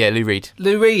 Oh yeah, Lou Reed.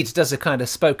 Lou Reed does a kind of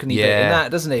spoken bit in that,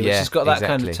 doesn't he? Which has got that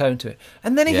kind of exactly. tone to it.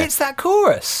 And then he hits that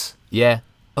chorus. Yeah.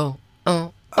 Oh,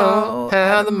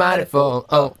 how the mighty fall.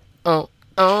 Oh.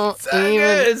 So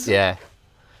good. Yeah.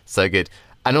 So good.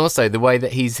 And also the way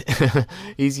that he's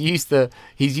used the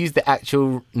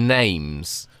actual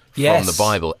names from the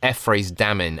Bible, Ephraim,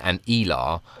 Damin, and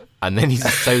Elah, and then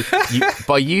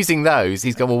by using those,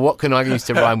 he's gone, well, what can I use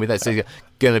to rhyme with that? So he's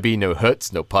gonna be no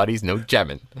hurts, no parties, no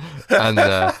jamming. And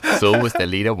Saul was the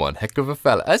leader, one heck of a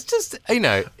fella. It's just,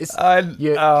 it's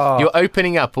you're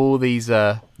opening up all these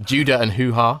Judah and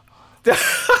hoo-ha.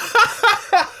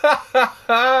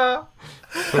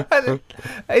 And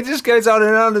it just goes on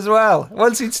and on as well.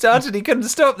 Once he'd started, he couldn't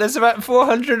stop. There's about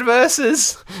 400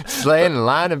 verses. Slaying,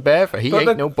 lying, and barefoot. He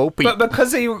ain't no Bo Peep. But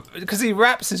because he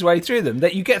raps his way through them,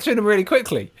 that you get through them really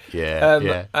quickly.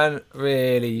 Yeah. And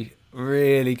really,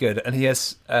 really good. And he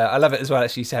has. I love it as well.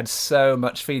 Actually, he's had so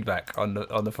much feedback on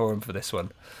the forum for this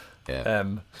one. Yeah.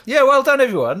 Well done,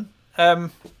 everyone. How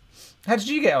did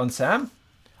you get on, Sam?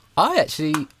 I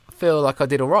actually feel like I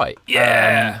did all right.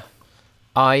 Yeah.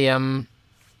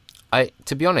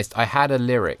 To be honest, I had a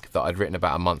lyric that I'd written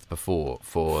about a month before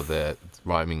for the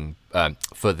rhyming,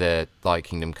 for the Thy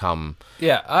Kingdom Come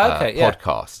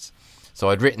podcast. So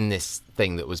I'd written this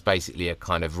thing that was basically a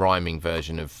kind of rhyming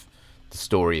version of the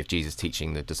story of Jesus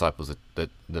teaching the disciples the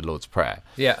Lord's Prayer.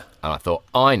 Yeah. And I thought,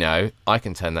 I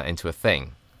can turn that into a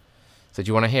thing. So do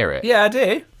you want to hear it? Yeah, I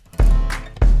do.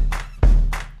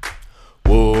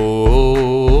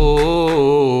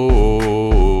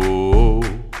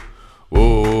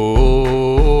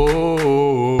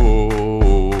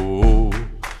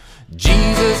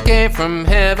 Jesus came from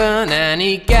heaven and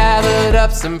he gathered up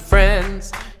up some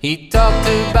friends. He talked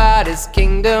about his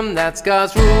kingdom, that's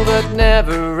God's rule that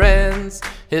never ends.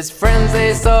 His friends,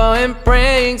 they saw him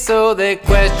praying, so they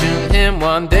questioned him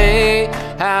one day.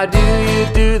 How do you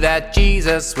do that,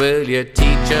 Jesus? Will you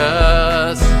teach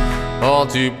us all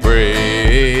to pray?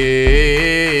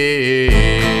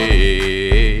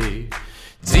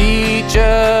 Teach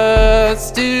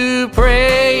us to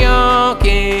pray, your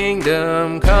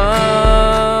kingdom come.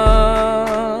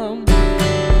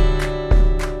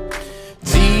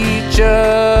 Teach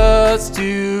us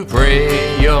to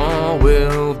pray, your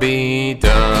will be done.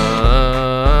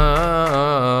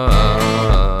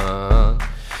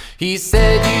 He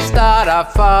said, you start our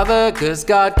Father, 'cause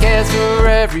God cares for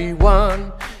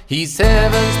everyone. He's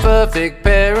heaven's perfect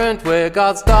parent, we're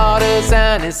God's daughters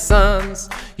and his sons.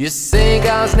 You say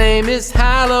God's name is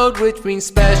hallowed, which means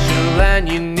special and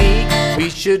unique. We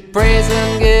should praise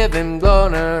and give him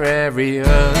glory every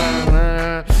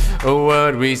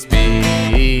word we speak.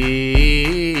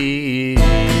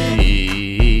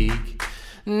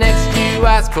 Next you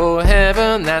ask for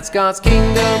heaven, that's God's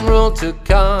kingdom rule to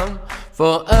come.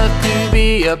 For earth to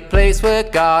be a place where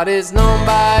God is known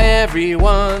by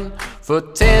everyone. For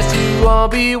tears to all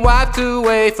be wiped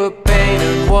away, for pain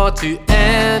and war to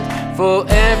end. For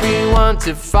everyone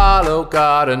to follow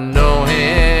God and know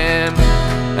him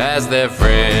as their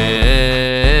friend.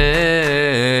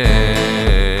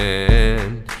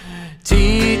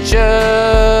 Teach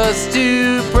us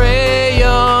to pray,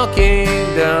 your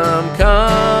kingdom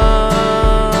come.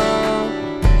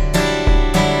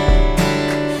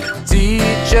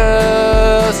 Teach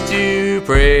us to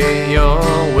pray, your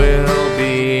will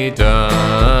be done.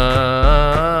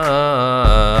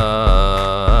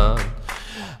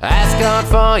 Ask God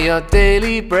for your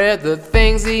daily bread, the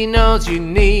things he knows you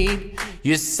need.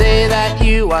 You say that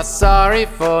you are sorry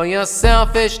for your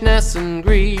selfishness and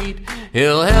greed.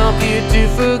 He'll help you to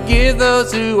forgive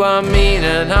those who are mean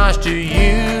and harsh to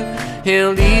you.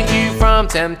 He'll lead you from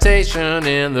temptation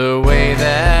in the way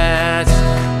that's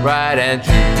right and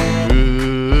true.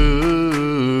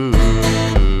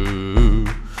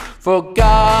 For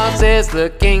God's is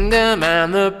the kingdom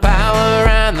and the power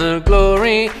and the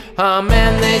glory.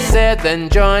 Amen, they said, then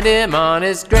joined him on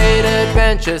his great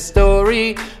adventure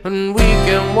story. And we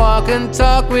can walk and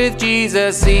talk with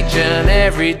Jesus each and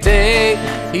every day.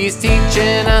 He's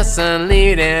teaching us and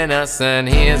leading us and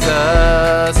hears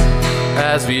us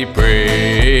as we pray.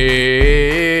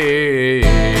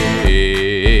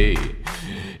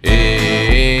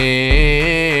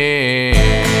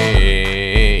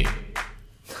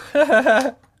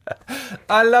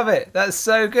 I love it. That's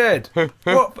so good.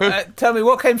 What, tell me,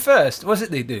 what came first? Was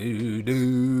it the do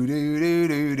do do do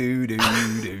do do do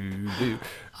do,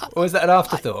 or was that an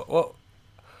afterthought? What?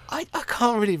 I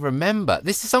can't really remember.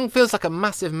 This song feels like a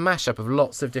massive mashup of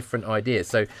lots of different ideas.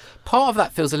 So part of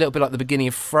that feels a little bit like the beginning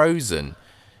of Frozen.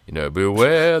 You know,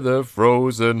 beware the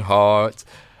frozen heart.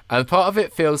 And part of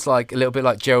it feels like a little bit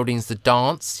like Geraldine's The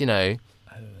Dance, you know.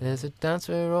 There's a dance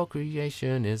where all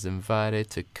creation is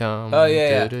invited to come. Oh,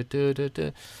 yeah.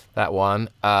 That one.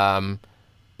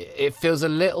 It feels a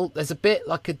little... There's a bit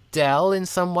like Adele in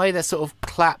some way. That sort of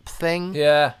clap thing.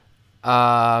 Yeah.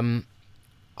 I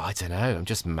don't know. I'm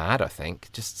just mad, I think.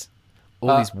 Just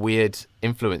all these weird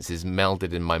influences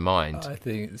melded in my mind. I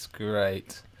think it's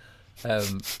great.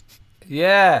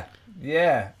 Yeah.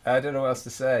 I don't know what else to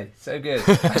say. So good.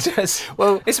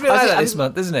 Well, it's a bit like that this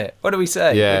month, isn't it? What do we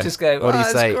say? Yeah. We just go, What do you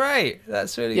say? That's great.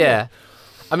 That's really Yeah. good.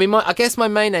 I mean, I guess my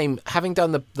main aim, having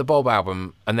done the Bob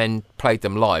album and then played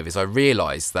them live, is I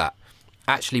realised that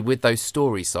actually with those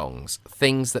story songs,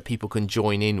 things that people can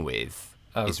join in with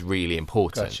is really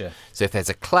important. Gotcha. So if there's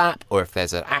a clap or if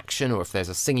there's an action or if there's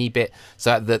a singy bit,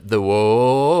 so the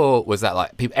whoa was that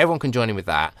like everyone can join in with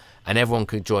that, and everyone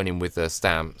could join in with the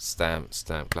stamp,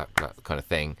 clap, clap kind of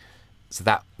thing. So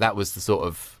that was the sort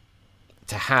of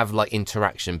to have like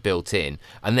interaction built in,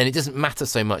 and then it doesn't matter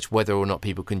so much whether or not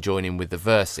people can join in with the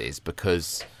verses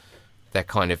because they're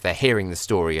hearing the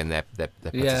story and they're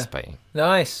participating.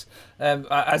 Nice.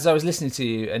 As I was listening to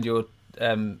you and your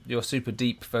super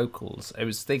deep vocals, I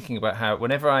was thinking about how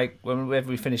whenever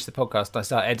we finish the podcast, I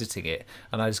start editing it,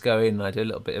 and I just go in and I do a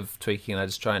little bit of tweaking, and I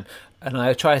just try and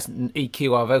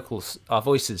EQ our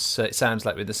voices, so it sounds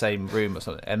like we're in the same room or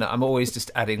something. And I'm always just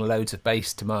adding loads of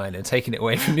bass to mine and taking it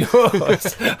away from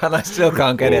yours, and I still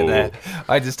can't get it there.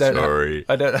 I just don't. Sorry.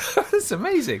 I don't know. That's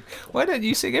amazing. Why don't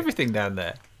you sing everything down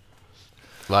there?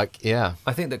 Like, yeah.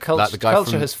 I think that Like the guy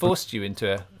culture from has forced you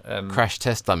into a Crash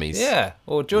Test Dummies. Yeah,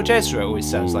 or George Ezra always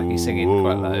sounds like he's singing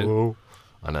quite low.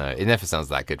 I know. It never sounds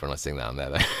that good when I sing that on there,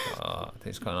 though. Oh, I think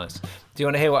it's quite nice. Do you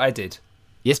want to hear what I did?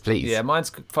 Yes, please. Yeah, mine's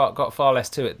got far less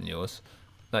to it than yours.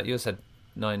 like yours had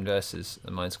 9 verses,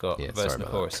 and mine's got a verse and a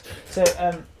sorry chorus. So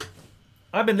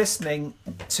I've been listening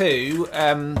to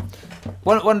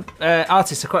one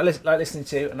artist I quite like listening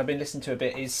to, and I've been listening to a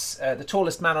bit, is The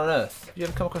Tallest Man on Earth. Have you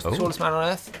ever come across The Tallest Man on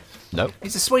Earth? No.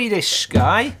 He's a Swedish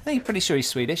guy. I think I'm pretty sure he's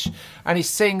Swedish, and he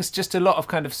sings just a lot of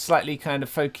kind of slightly kind of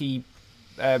folky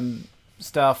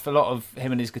stuff. A lot of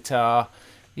him and his guitar.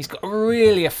 He's got a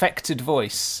really affected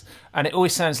voice, and it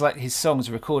always sounds like his songs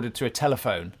are recorded through a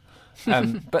telephone.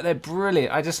 But they're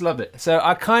brilliant. I just love it. So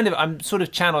I'm sort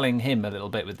of channeling him a little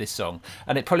bit with this song,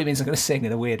 and it probably means I'm going to sing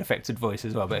in a weird affected voice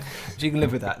as well. But if you can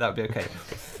live with that, that would be okay.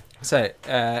 So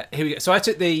here we go. So I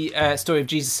took the story of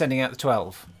Jesus sending out the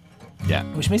 12. Yeah.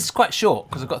 Which means it's quite short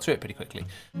because I got through it pretty quickly.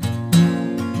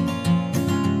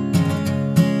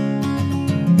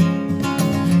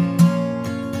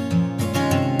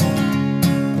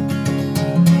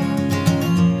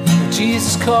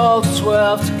 Jesus called the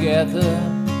 12 together,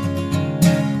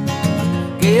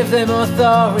 gave them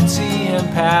authority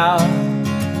and power,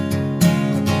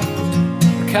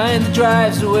 the kind that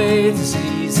drives away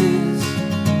diseases,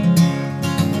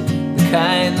 the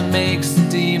kind that makes the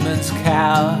demons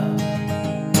cower.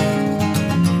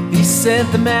 He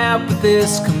sent them out with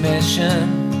this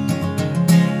commission: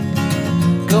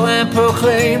 go and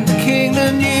proclaim the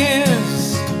kingdom news.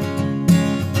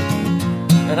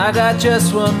 And I got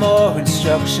just one more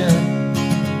instruction,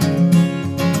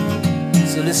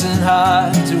 so listen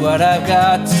hard to what I've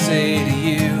got to say to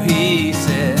you. He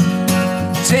said,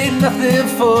 take nothing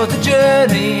for the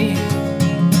journey,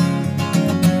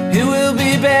 it will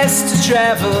be best to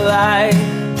travel light.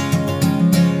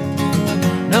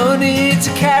 No need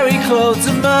to carry clothes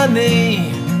or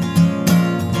money,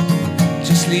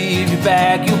 just leave your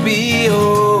bag, you'll be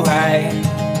alright.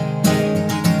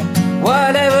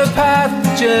 Whatever path the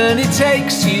journey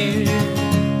takes you,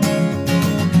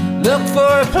 look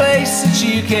for a place that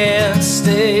you can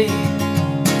stay.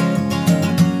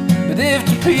 But if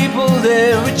the people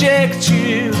there reject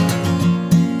you,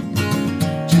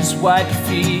 just wipe your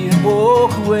feet and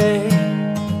walk away.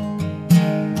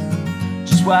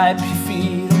 Just wipe your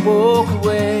feet and walk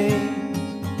away.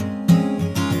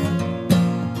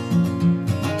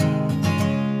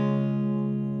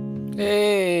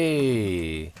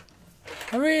 Hey,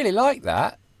 I really like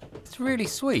that. It's really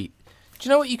sweet. Do you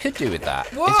know what you could do with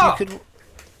that? What?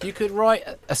 You could write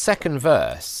a second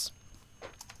verse.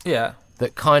 Yeah.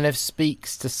 That kind of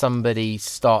speaks to somebody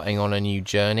starting on a new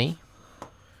journey.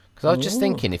 Because I was just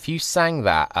thinking, if you sang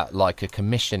that at like a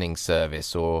commissioning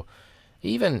service, or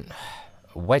even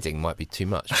a wedding might be too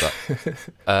much, but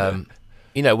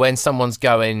you know, when someone's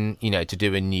going, you know, to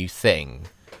do a new thing.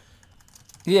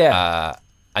 Yeah.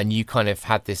 And you kind of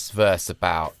had this verse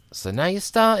about, so now you're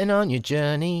starting on your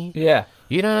journey. Yeah.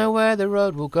 You don't know where the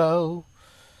road will go.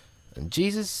 And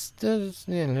Jesus does,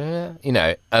 you know,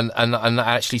 and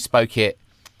actually spoke it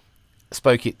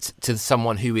to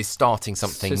someone who is starting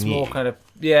something So it's new. more kind of,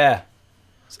 yeah.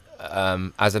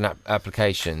 As an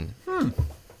application.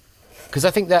 Because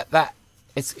I think that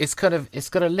it's got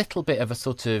a little bit of a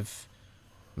sort of,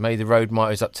 may the road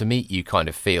rise up to meet you kind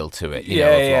of feel to it. You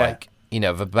know, of like, you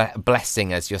know, of a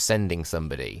blessing as you're sending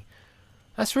somebody.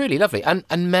 That's really lovely.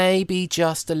 And maybe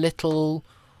just a little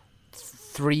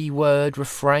 3-word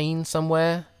refrain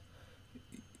somewhere.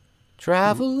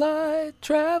 Travel light,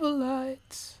 travel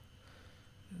lights.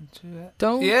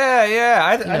 Don't. Yeah.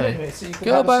 I don't know. So you could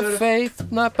Go have a by sort of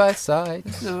faith, not by sight.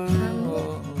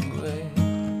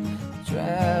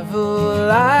 travel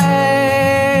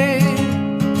light.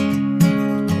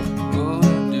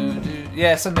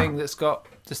 Yeah, something that's got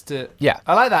just a. Yeah.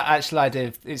 I like that actual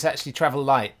idea. It's actually travel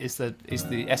light is the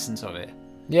essence of it.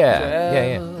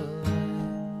 Yeah.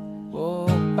 Walk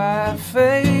by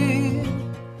faith,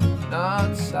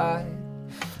 not sight.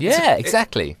 Yeah,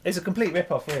 exactly. It's a complete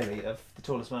rip-off, really, of The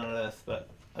Tallest Man on Earth, but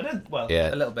I don't. Well,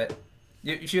 Yeah. a little bit.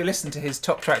 If you listen to his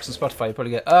top tracks on Spotify, you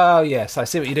probably go, "Oh yes, I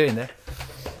see what you're doing there."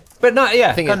 But no,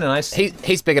 yeah, kind of nice.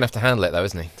 He's big enough to handle it, though,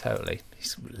 isn't he? Totally,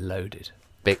 he's loaded.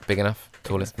 Big enough.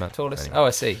 Tallest man. Tallest. Anyway. Oh,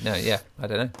 I see. No, yeah, I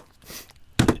don't know.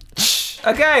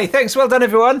 Okay, thanks. Well done,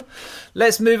 everyone.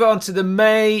 Let's move on to the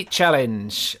May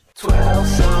challenge.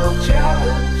 12-song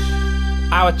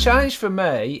challenge. Our challenge for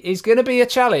May is going to be a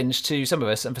challenge to some of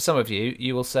us, and for some of you,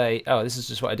 you will say, "Oh, this is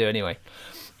just what I do anyway."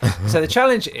 So the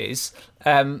challenge is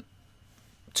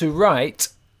to write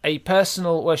a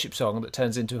personal worship song that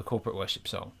turns into a corporate worship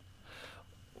song.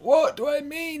 What do I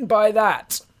mean by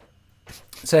that?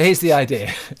 So here's the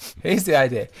idea.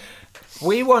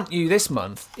 We want you this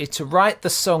month to write the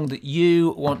song that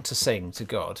you want to sing to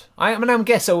God. I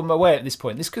guess I'm aware at this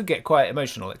point, this could get quite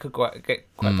emotional. It could get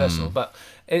quite personal, but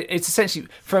it's essentially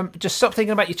from just stop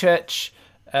thinking about your church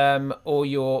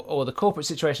or the corporate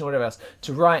situation or whatever else,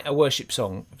 to write a worship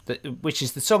song, which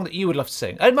is the song that you would love to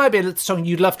sing. It might be a song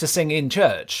you'd love to sing in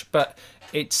church, but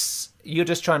you're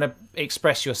just trying to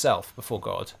express yourself before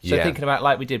God. So thinking about,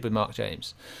 like we did with Marc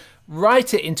James,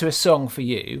 write it into a song for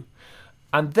you,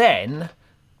 and then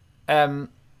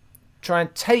try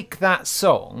and take that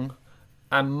song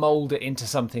and mould it into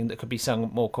something that could be sung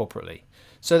more corporately.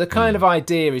 So the kind of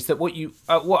idea is that what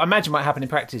I imagine might happen in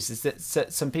practice is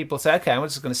that some people say, okay, I'm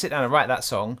just going to sit down and write that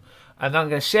song, and then I'm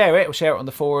going to share it on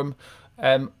the forum,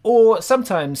 or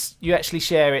sometimes you actually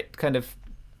share it kind of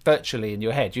virtually in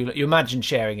your head. You imagine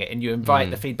sharing it, and you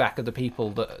invite the feedback of the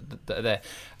people that are there,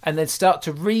 and then start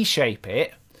to reshape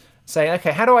it, saying,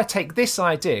 okay, how do I take this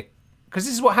idea? Because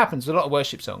this is what happens with a lot of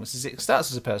worship songs, is it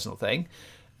starts as a personal thing,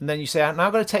 and then you say, now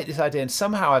I've got to take this idea and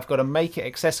somehow I've got to make it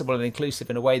accessible and inclusive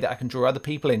in a way that I can draw other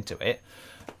people into it,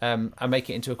 and make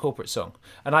it into a corporate song.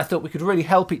 And I thought we could really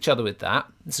help each other with that.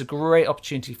 It's a great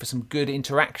opportunity for some good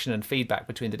interaction and feedback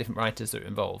between the different writers that are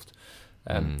involved,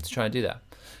 to try and do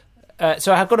that.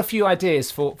 So I've got a few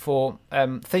ideas for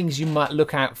things you might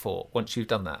look out for once you've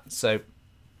done that. So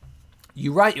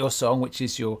you write your song, which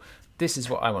is this is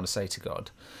what I want to say to God.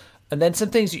 And then some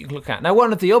things that you can look at. Now,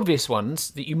 one of the obvious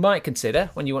ones that you might consider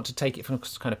when you want to take it from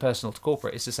kind of personal to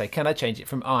corporate is to say, can I change it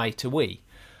from I to we?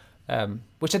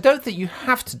 Which I don't think you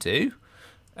have to do,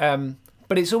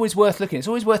 but it's always worth looking. It's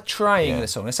always worth trying the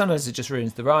song. And sometimes it just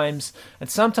ruins the rhymes, and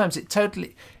sometimes it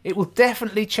will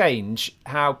definitely change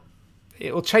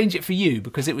it will change it for you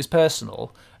because it was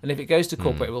personal. And if it goes to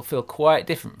corporate, it will feel quite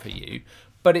different for you.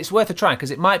 But it's worth a try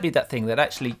because it might be that thing that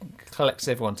actually collects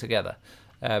everyone together.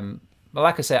 But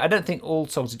like I say, I don't think all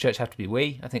songs in church have to be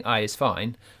we. I think I is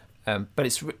fine,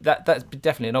 but that's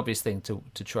definitely an obvious thing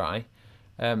to try.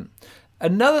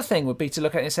 Another thing would be to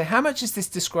look at it and say, how much is this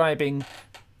describing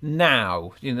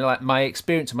now? Like my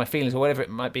experience or my feelings or whatever it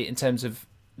might be in terms of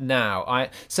now.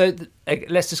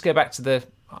 Let's just go back to the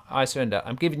I surrender.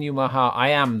 I'm giving you my heart.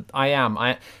 I am.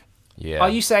 Yeah. Are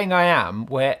you saying I am?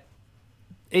 Where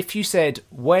if you said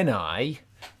when I.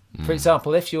 For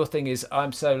example, if your thing is,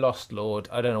 I'm so lost, Lord,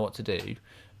 I don't know what to do,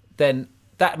 then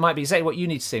that might be exactly what you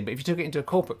need to sing. But if you took it into a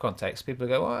corporate context, people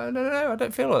go, well, no, I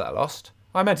don't feel all that lost.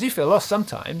 I do feel lost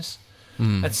sometimes.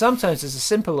 And sometimes there's a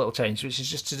simple little change, which is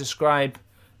just to describe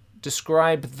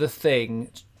the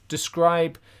thing,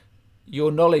 describe your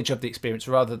knowledge of the experience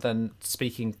rather than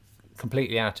speaking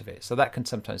completely out of it. So that can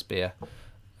sometimes be a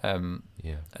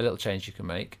little change you can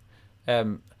make.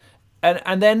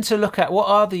 And then to look at what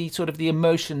are the sort of the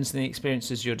emotions and the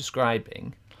experiences you're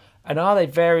describing, and are they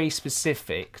very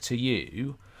specific to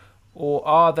you, or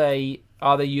are they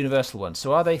universal ones?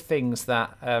 So are they things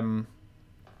that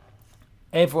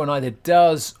everyone either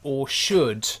does or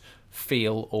should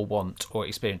feel or want or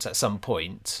experience at some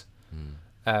point,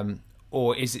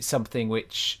 or is it something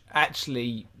which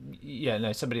actually,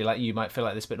 somebody like you might feel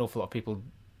like this, but an awful lot of people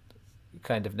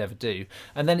kind of never do.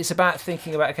 And then it's about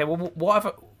thinking about, okay,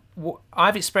 well,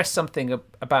 I've expressed something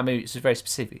about me which is very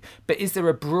specific, but is there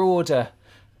a broader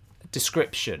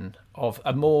description of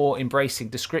a more embracing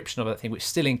description of that thing which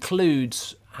still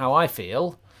includes how I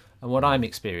feel and what I'm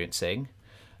experiencing?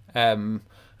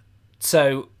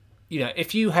 So,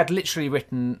 if you had literally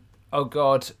written, oh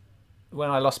God, when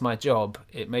I lost my job,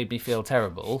 it made me feel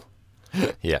terrible,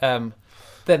 then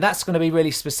that's going to be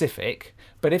really specific.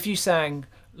 But if you sang,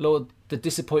 Lord, the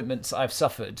disappointments I've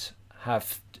suffered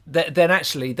then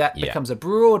actually that becomes a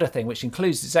broader thing, which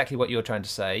includes exactly what you're trying to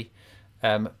say,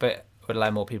 but would allow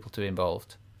more people to be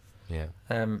involved. Yeah.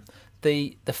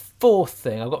 The fourth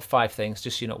thing, I've got 5 things,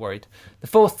 just so you're not worried. The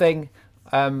fourth thing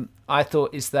I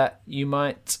thought is that you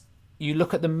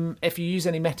look at them, if you use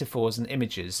any metaphors and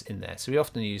images in there. So we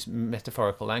often use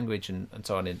metaphorical language and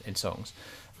so on in songs.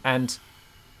 And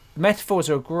metaphors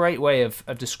are a great way of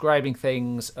describing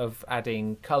things, of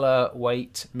adding colour,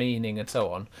 weight, meaning, and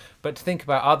so on. But to think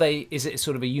about, is it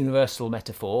sort of a universal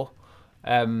metaphor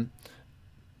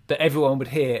that everyone would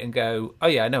hear and go, oh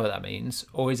yeah, I know what that means?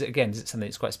 Or is it something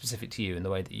that's quite specific to you in the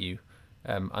way that you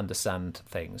understand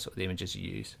things or the images you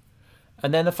use?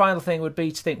 And then the final thing would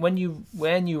be to think, when you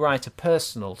write a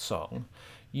personal song,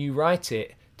 you write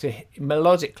it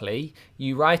melodically,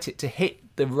 you write it to hit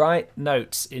the right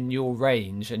notes in your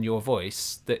range and your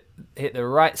voice, that hit the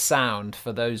right sound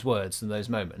for those words and those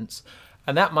moments.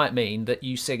 And that might mean that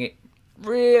you sing it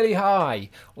really high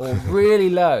or really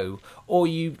low, or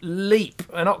you leap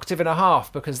an octave and a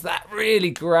half because that really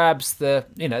grabs there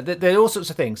are all sorts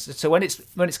of things. So when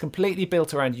it's completely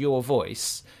built around your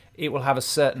voice, it will have a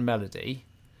certain melody.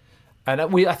 And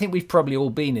I think we've probably all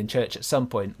been in church at some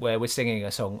point where we're singing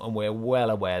a song and we're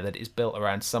well aware that it's built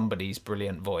around somebody's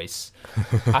brilliant voice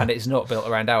and it's not built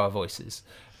around our voices.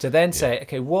 To then say,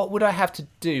 okay, what would I have to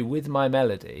do with my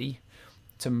melody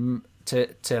to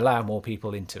allow more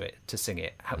people into it, to sing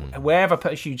it? Where have I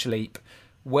put a huge leap?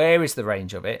 Where is the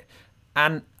range of it?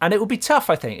 And it would be tough,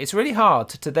 I think. It's really hard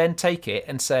to then take it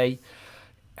and say,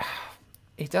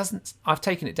 I've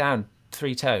taken it down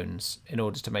 3 tones in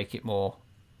order to make it more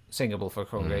singable for a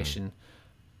congregation.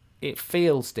 It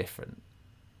feels different.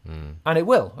 And it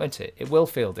will, won't it? It will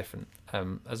feel different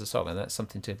as a song, and that's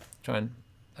something to try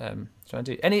and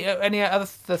do. Any other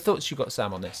thoughts you got,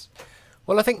 Sam, on this?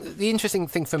 Well, I think the interesting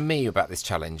thing for me about this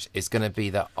challenge is going to be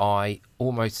that I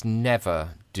almost never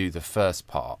do the first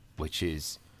part, which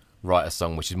is write a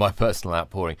song, which is my personal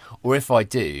outpouring. Or if I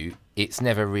do, it's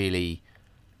never really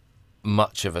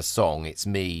much of a song. It's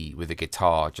me with a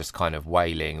guitar just kind of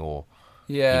wailing, or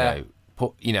it'll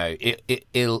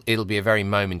be a very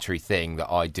momentary thing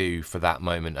that I do for that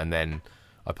moment, and then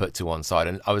I put to one side.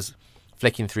 And I was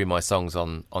flicking through my songs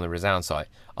on the Resound site,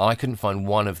 I couldn't find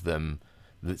one of them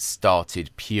that started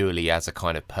purely as a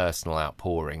kind of personal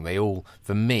outpouring. They all,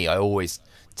 for me, I always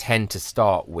tend to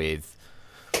start with,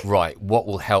 right, what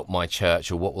will help my church,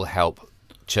 or what will help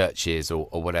churches, or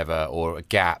whatever, or a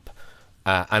gap.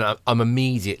 And I'm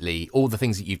immediately, all the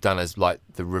things that you've done as like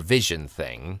the revision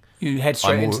thing, you head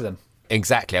straight into them.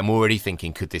 Exactly. I'm already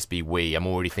thinking, could this be we? I'm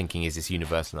already thinking, is this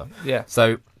universal enough? Yeah.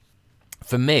 So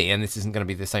for me, and this isn't going to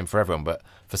be the same for everyone, but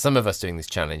for some of us doing this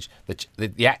challenge,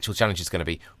 the actual challenge is going to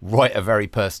be write a very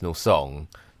personal song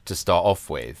to start off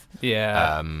with.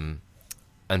 Yeah.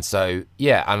 And so,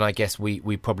 yeah, and I guess we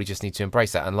probably just need to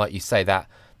embrace that. And like you say, that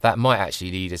might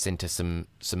actually lead us into some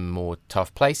more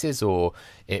tough places, or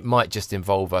it might just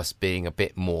involve us being a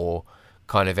bit more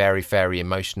kind of airy-fairy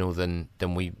emotional than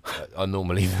we are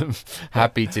normally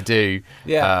happy to do.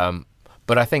 Yeah.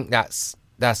 But I think that's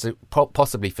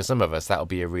possibly for some of us, that'll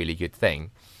be a really good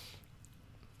thing.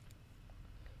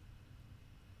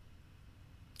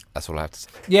 That's all I have to say.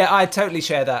 Yeah, I totally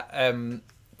share that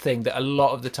thing that a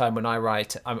lot of the time when I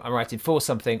write, I'm writing for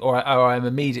something, or I'm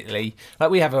immediately, like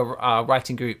we have a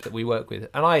writing group that we work with,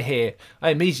 and I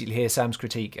immediately hear Sam's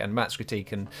critique and Matt's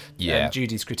critique and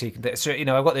Judy's critique. So, I've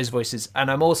got those voices,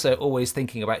 and I'm also always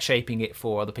thinking about shaping it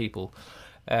for other people.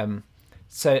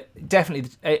 So definitely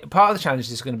part of the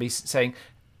challenge is going to be saying,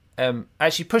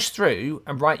 actually push through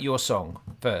and write your song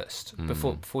first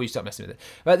before you start messing with it.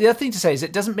 But the other thing to say is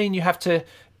it doesn't mean you have to,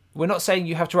 we're not saying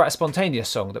you have to write a spontaneous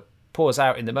song that pours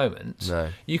out in the moment. No,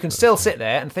 you can still sit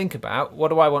there and think about, what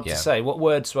do I want to say? What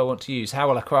words do I want to use? How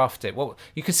will I craft it?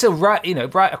 You can still write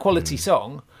a quality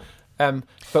song,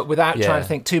 but without trying to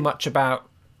think too much about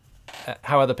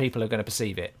how other people are going to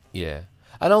perceive it. Yeah.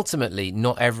 And ultimately,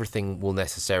 not everything will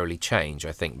necessarily change,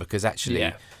 I think, because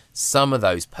actually some of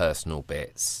those personal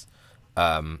bits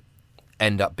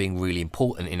end up being really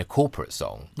important in a corporate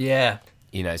song. Yeah.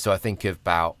 So I think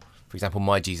about, for example,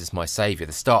 My Jesus, My Saviour,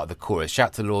 the start of the chorus,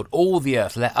 shout to the Lord, all the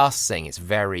earth, let us sing. It's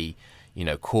very,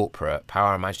 corporate.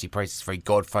 Power and majesty, praise, it's very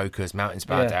God-focused, mountains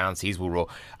bow down, seas will roar.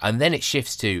 And then it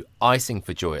shifts to, I sing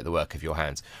for joy at the work of your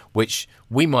hands, which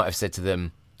we might have said to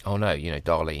them, oh no,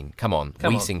 Darlene, come on,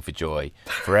 we sing for joy,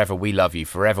 forever we love you,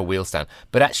 forever we'll stand.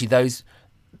 But actually those,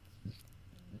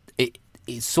 it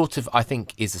sort of, I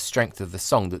think, is the strength of the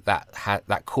song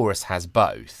that chorus has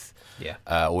both. Yeah.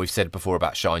 Or we've said before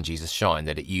about Shine Jesus Shine,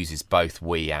 that it uses both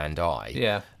we and I.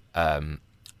 Yeah. And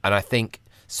I think,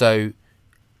 so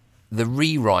the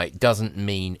rewrite doesn't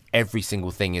mean every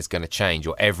single thing is going to change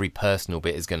or every personal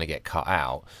bit is going to get cut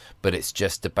out, but it's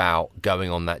just about going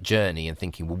on that journey and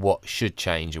thinking, well, what should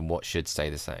change and what should stay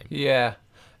the same. Yeah.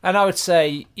 And I would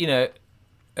say,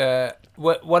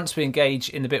 once we engage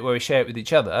in the bit where we share it with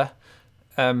each other,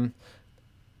 go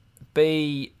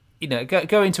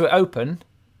into it open,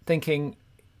 thinking,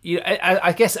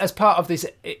 I guess as part of this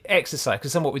exercise,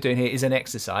 because some of what we're doing here is an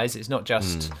exercise. It's not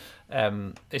just,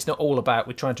 it's not all about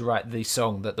we're trying to write the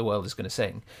song that the world is going to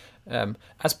sing.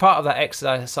 As part of that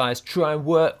exercise, try and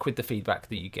work with the feedback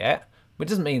that you get. But it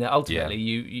doesn't mean that ultimately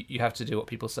you have to do what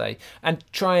people say. And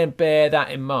try and bear that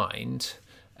in mind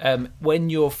when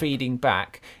you're feeding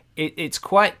back. It's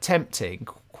quite tempting,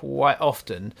 quite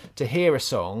often, to hear a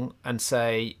song and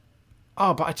say,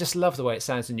 oh, but I just love the way it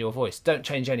sounds in your voice. Don't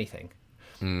change anything.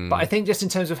 But I think just in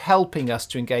terms of helping us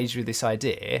to engage with this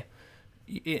idea,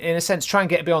 in a sense, try and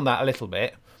get beyond that a little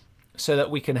bit so that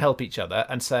we can help each other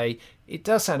and say, it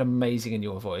does sound amazing in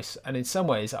your voice. And in some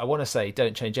ways, I want to say,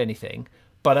 don't change anything.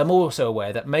 But I'm also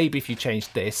aware that maybe if you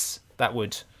changed this, that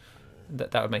would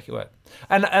that would make it work.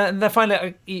 And then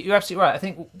finally, you're absolutely right. I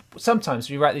think sometimes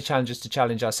we write these challenges to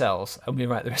challenge ourselves, and we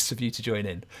invite the rest of you to join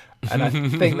in. And I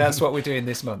think that's what we're doing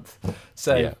this month.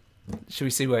 So should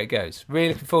we see where it goes? Really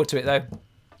looking forward to it, though.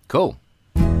 Cool.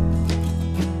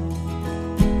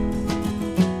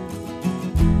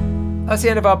 That's the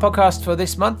end of our podcast for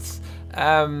this month.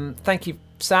 Thank you,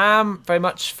 Sam, very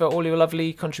much for all your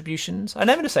lovely contributions. I'm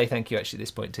never going to say thank you actually at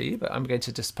this point to you, but I'm going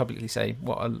to just publicly say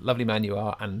what a lovely man you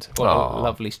are and what a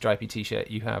lovely stripy t-shirt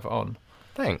you have on.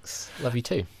 Thanks. Love you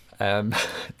too.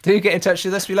 Do get in touch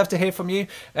with us. We love to hear from you.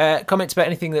 Comments about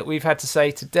anything that we've had to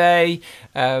say today,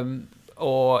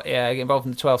 or get involved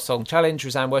in the 12-song challenge,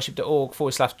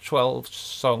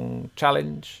 RazanWorship.org/12-song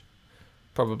challenge.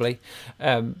 Probably.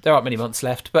 There aren't many months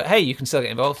left, but hey, you can still get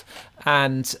involved.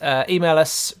 And email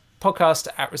us,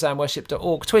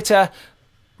 podcast@RazanWorship.org, Twitter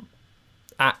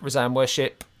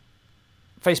 @RazanWorship,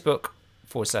 Facebook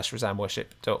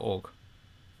 /RazanWorship.org.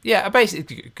 Yeah,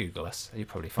 basically Google us. You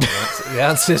probably find the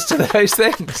answers to those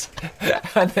things.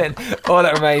 And then all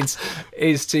that remains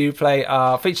is to play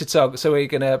our featured song. So we're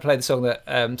going to play the song that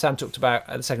Sam talked about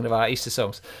at the second of our Easter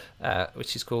songs,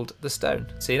 which is called The Stone.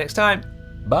 See you next time.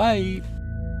 Bye.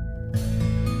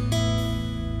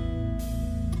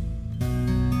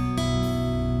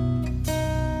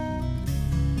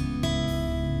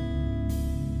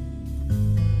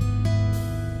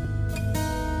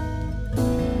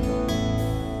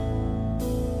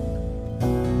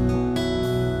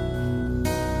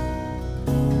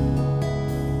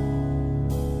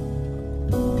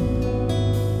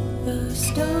 The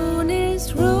stone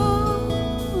is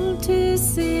rolled to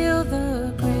seal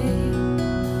the grave.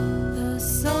 The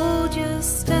soldiers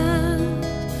stand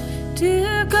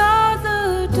to guard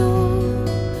the door.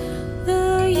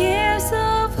 The years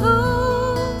of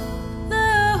hope,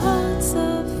 the hearts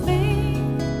of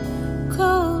faith,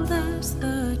 cold as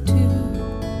the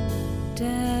tomb,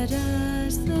 dead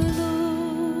as the Lord.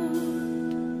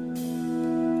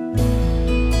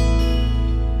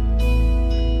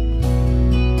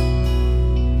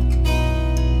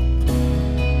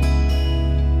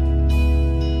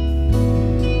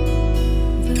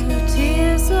 The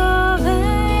tears of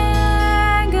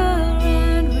anger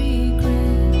and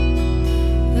regret,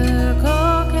 the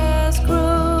cock has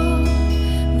crowed,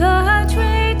 the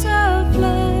traitor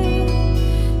fled,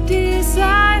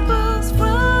 disciples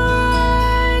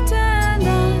frightened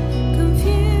and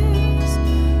confused,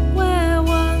 where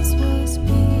once was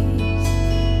peace,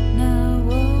 now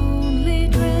only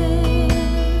dread.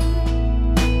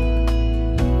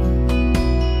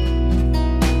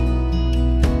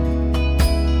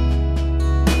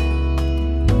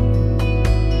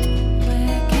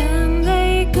 Where can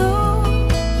they go?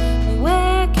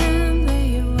 Where can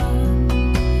they run?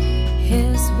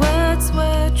 His words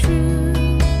were true,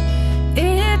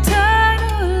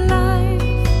 eternal life.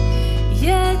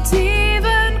 Yet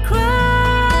even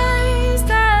Christ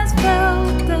has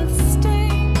felt the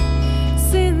sting,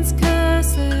 sin's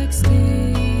curse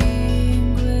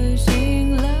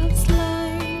extinguishing love's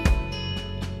light.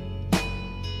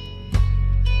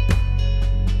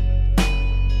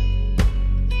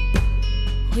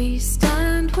 We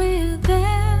stand with them.